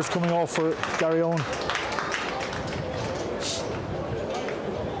more players coming off for Garryowen.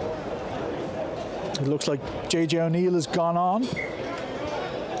 It looks like JJ O'Neill has gone on.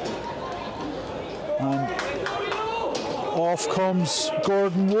 And off comes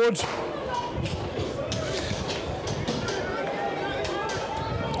Gordon Wood.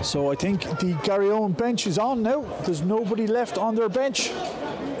 So I think the Garryowen bench is on now. There's nobody left on their bench.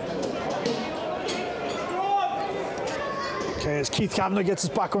 Okay, as Keith Kavanagh gets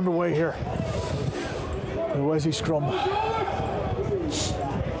us back underway here. The Wesley scrum.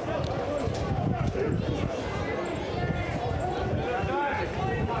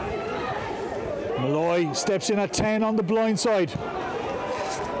 Malloy steps in at 10 on the blind side.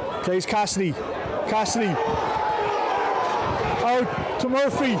 Plays Cassidy. Cassidy. Out to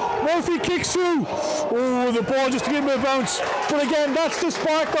Murphy. Murphy kicks through. Oh, the ball just to give him a bounce. But again, that's the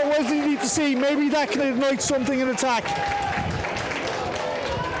spark that Wesley need to see. Maybe that can ignite something in attack.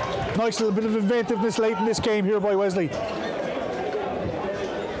 Nice little bit of inventiveness late in this game here by Wesley.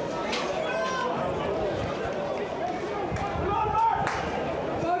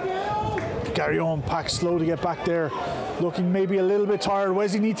 Garryowen pack slow to get back there. Looking maybe a little bit tired.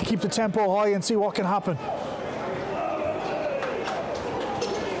 Wesley need to keep the tempo high and see what can happen.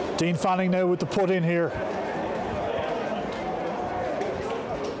 Dean Fanning now with the put in here.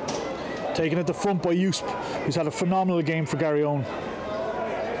 Taken at the front by Usp, who's had a phenomenal game for Garryowen.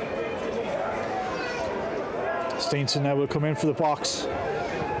 Steenson now will come in for the box.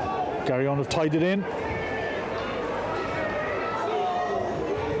 Garryowen have tied it in.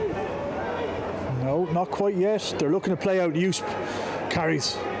 No, not quite yet. They're looking to play out. Usp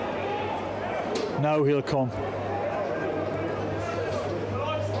carries. Now he'll come.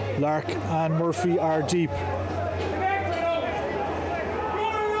 Lark and Murphy are deep.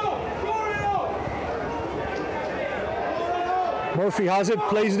 Murphy has it,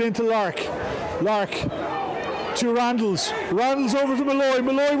 plays it into Lark. Lark to Randalls. Randalls over to Malloy.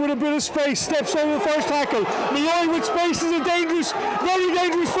 Malloy with a bit of space, steps over the first tackle. Malloy with space is a dangerous, very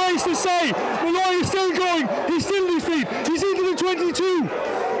dangerous place to say. Malloy is still going. He's still on his feet. He's into the 22.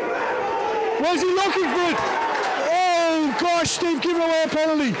 Was he looking for it? Oh gosh, they've given away a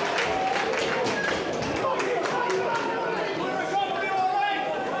penalty.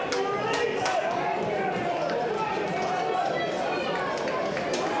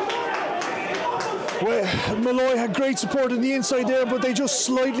 Malloy had great support on the inside there, but they just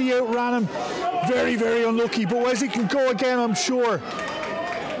slightly outran him. Very, very unlucky. But Wesley can go again, I'm sure.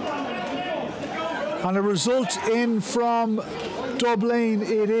 And a result in from Dublin,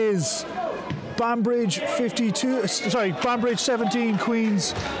 it is Banbridge 52. Sorry, Banbridge 17,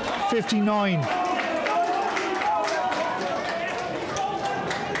 Queens 59.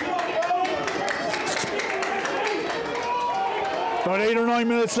 About 8 or 9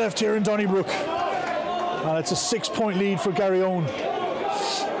 minutes left here in Donnybrook. And it's a 6-point lead for Garryowen.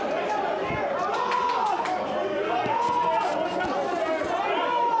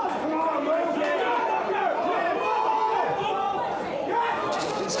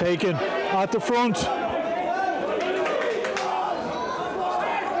 It's taken at the front.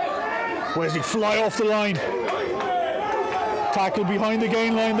 Wesley fly off the line. Tackle behind the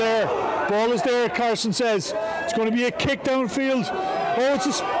gain line there. Ball is there, Carson says. It's going to be a kick downfield. Oh, it's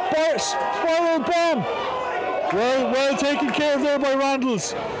a spiral bomb. Well taken care of there by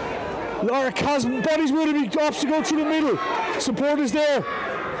Randalls. Lark has bodies with him, he opts to go through the middle. Support is there.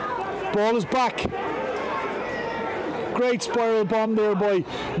 Ball is back. Great spiral bomb there by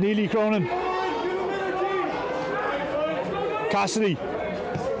Neely Cronin. Cassidy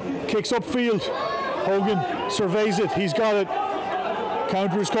kicks upfield. Hogan surveys it, he's got it.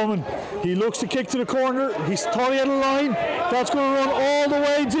 Counter is coming. He looks to kick to the corner. He's thought he had a line. That's going to run all the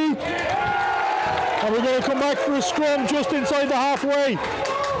way deep. And we're going to come back for a scrum just inside the halfway.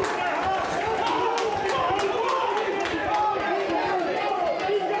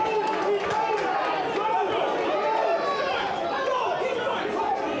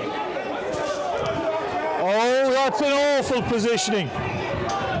 Oh, that's an awful positioning.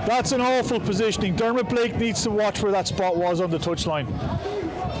 That's an awful positioning. Dermot Blake needs to watch where that spot was on the touchline.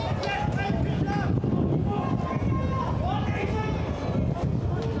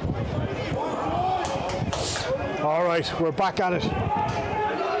 All right, we're back at it.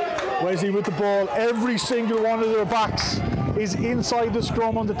 Wesley with the ball. Every single one of their backs is inside the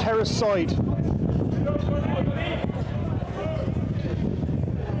scrum on the terrace side.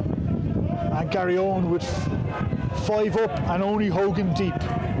 And Garryowen with 5 up and only Hogan deep.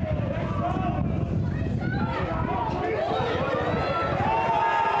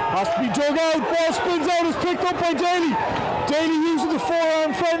 Has to be dug out. Ball spins out. Is picked up by Daly. Daly using the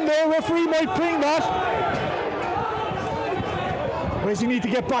forearm friend there. Referee might ping that. Wesley need to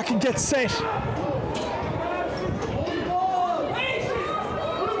get back and get set.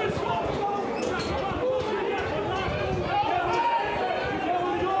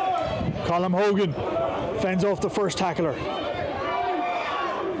 Colm Hogan fends off the first tackler.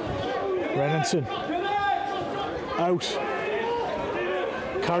 Renanson out.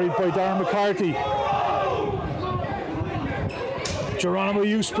 Carried by Darren McCarthy. Geronimo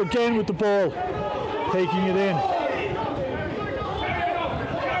Yusp again with the ball, taking it in.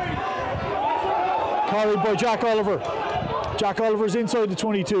 Carried by Jack Oliver. Jack Oliver's inside the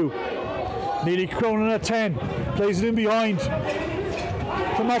 22. Neely Cronin at 10. Plays it in behind.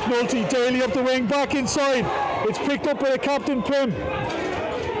 To McNulty. Daly up the wing, back inside. It's picked up by the captain Pym.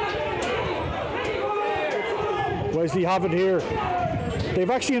 Wesley have it here. They've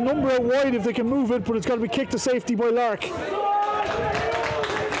actually a number out wide if they can move it, but it's got to be kicked to safety by Lark.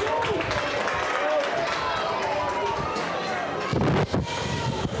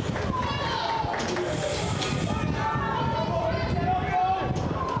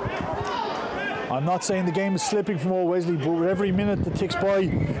 I'm not saying the game is slipping from Old Wesley, but with every minute that ticks by,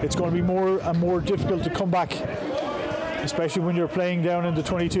 it's going to be more and more difficult to come back, especially when you're playing down in the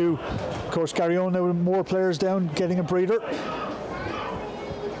 22. Of course, Garryowen now with more players down, getting a breather.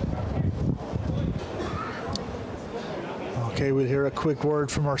 Okay, we'll hear a quick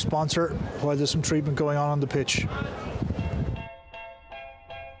word from our sponsor while there's some treatment going on the pitch.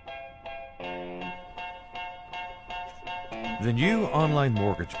 The new online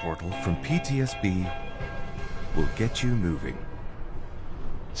mortgage portal from PTSB will get you moving.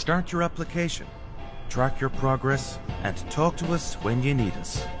 Start your application, track your progress, and talk to us when you need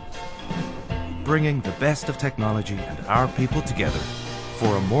us. Bringing the best of technology and our people together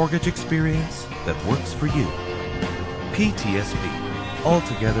for a mortgage experience that works for you. PTSB,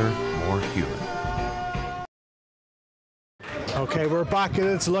 altogether more human. Okay, we're back and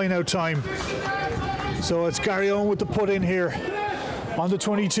it's line-out time. So it's Garryowen with the put in here on the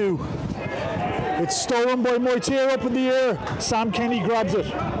 22. It's stolen by Moitier up in the air. Sam Kenny grabs it.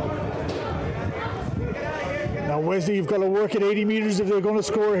 Now Wesley, you've got to work at 80 metres if they're going to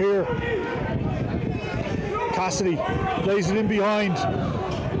score here. Cassidy plays it in behind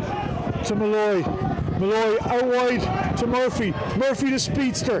to Malloy. Malloy out wide to Murphy. Murphy the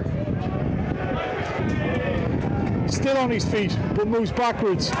speedster. Still on his feet, but moves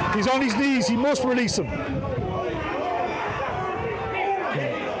backwards. He's on his knees, he must release him.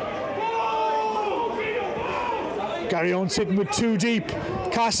 Garryowen sitting with two deep.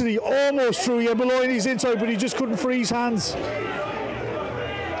 Cassidy almost through. He had Malloy in his inside, but he just couldn't free his hands.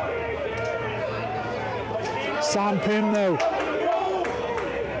 Sam Pym now.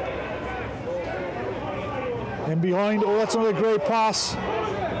 In behind, oh, that's another great pass.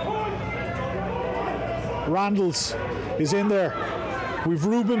 Randalls is in there. We've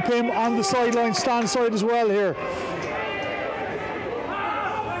Ruben Pym on the sideline, stand side as well here.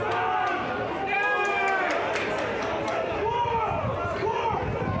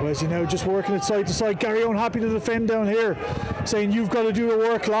 Wesley now just working it side to side. Garryowen happy to defend down here, saying you've got to do the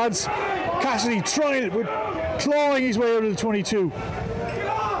work, lads. Cassidy trying it, with clawing his way out of the 22.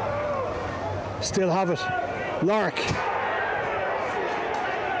 Still have it. Lark.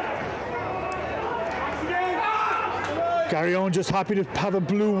 Garryowen just happy to have a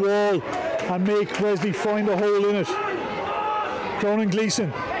blue wall and make Wesley find a hole in it. Cronin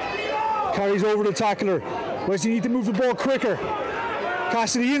Gleeson carries over the tackler. Wesley need to move the ball quicker.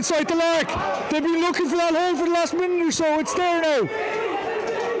 Cassidy inside the Lark. They've been looking for that hole for the last minute or so. It's there now.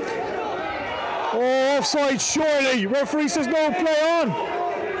 Oh, offside surely. Referee says no, play on.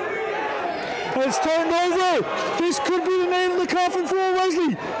 And it's turned over. This could be the nail in the coffin for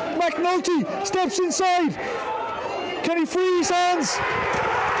Wesley. McNulty steps inside. Can he free his hands?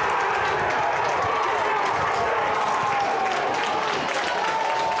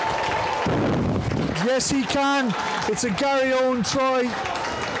 Yes, he can. It's a Garryowen try.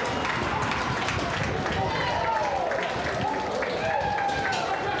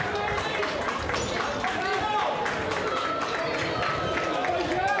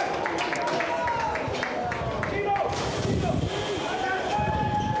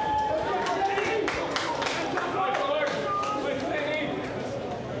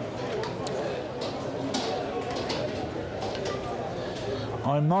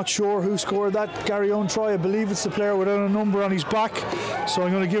 I'm not sure who scored that Garryowen try. I believe it's the player without a number on his back. So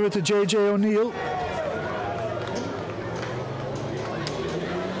I'm going to give it to JJ O'Neill.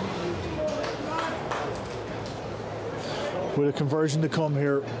 with a conversion to come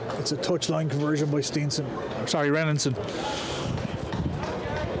here. It's a touchline conversion by Renninson.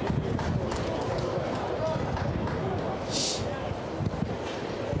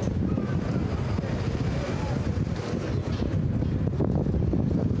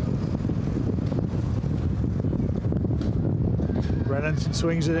 Renninson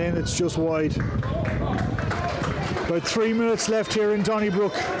swings it in, it's just wide. About 3 minutes left here in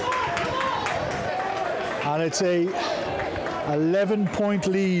Donnybrook. And it's a 11-point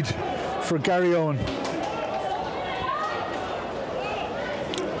lead for Garryowen.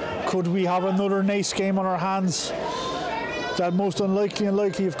 Could we have another Nace game on our hands? That most unlikely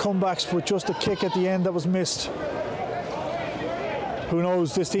of comebacks, but just a kick at the end that was missed. Who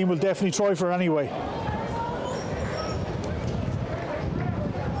knows, this team will definitely try for it anyway.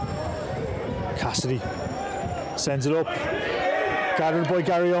 Cassidy sends it up, gathered by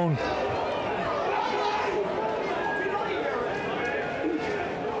Garryowen.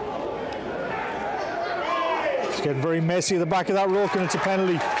 It's getting very messy at the back of that ruck, and it's a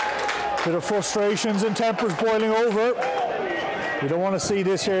penalty. Bit of frustrations and tempers boiling over. We don't want to see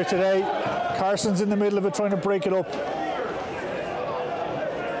this here today. Carson's in the middle of it, trying to break it up.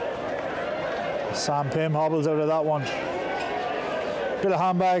 Sam Pym hobbles out of that one. Bit of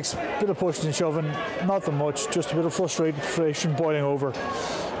handbags, bit of pushing and shoving, nothing much, just a bit of frustration boiling over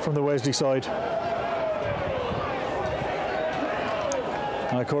from the Wesley side.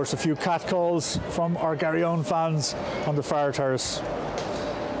 And of course a few cat calls from our Garryowen fans on the far terrace.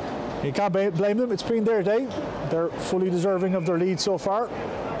 You can't blame them, it's been their day. They're fully deserving of their lead so far.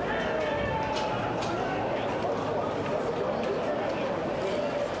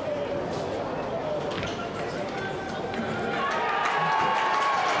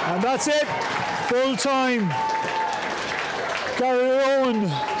 And that's it, full time. Garryowen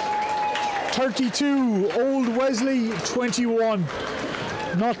 32, Old Wesley 21.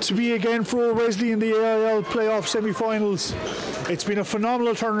 Not to be again for Old Wesley in the AIL playoff semi-finals. It's been a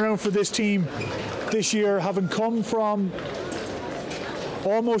phenomenal turnaround for this team this year, having come from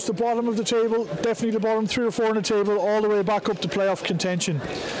almost the bottom of the table, definitely the bottom 3 or 4 on the table, all the way back up to playoff contention.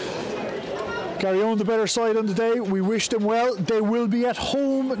 Garryowen the better side on the day. We wish them well. They will be at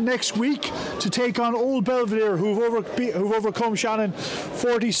home next week to take on Old Belvedere, who've overcome Shannon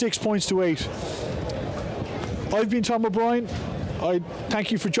 46 points to 8. I've been Tom O'Brien. I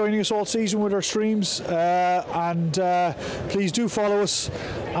thank you for joining us all season with our streams, and please do follow us,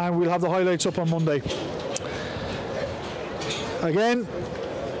 and we'll have the highlights up on Monday. Again,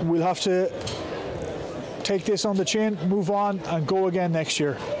 we'll have to take this on the chin, move on, and go again next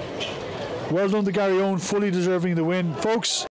year. Well done to Garryowen, fully deserving the win. Folks,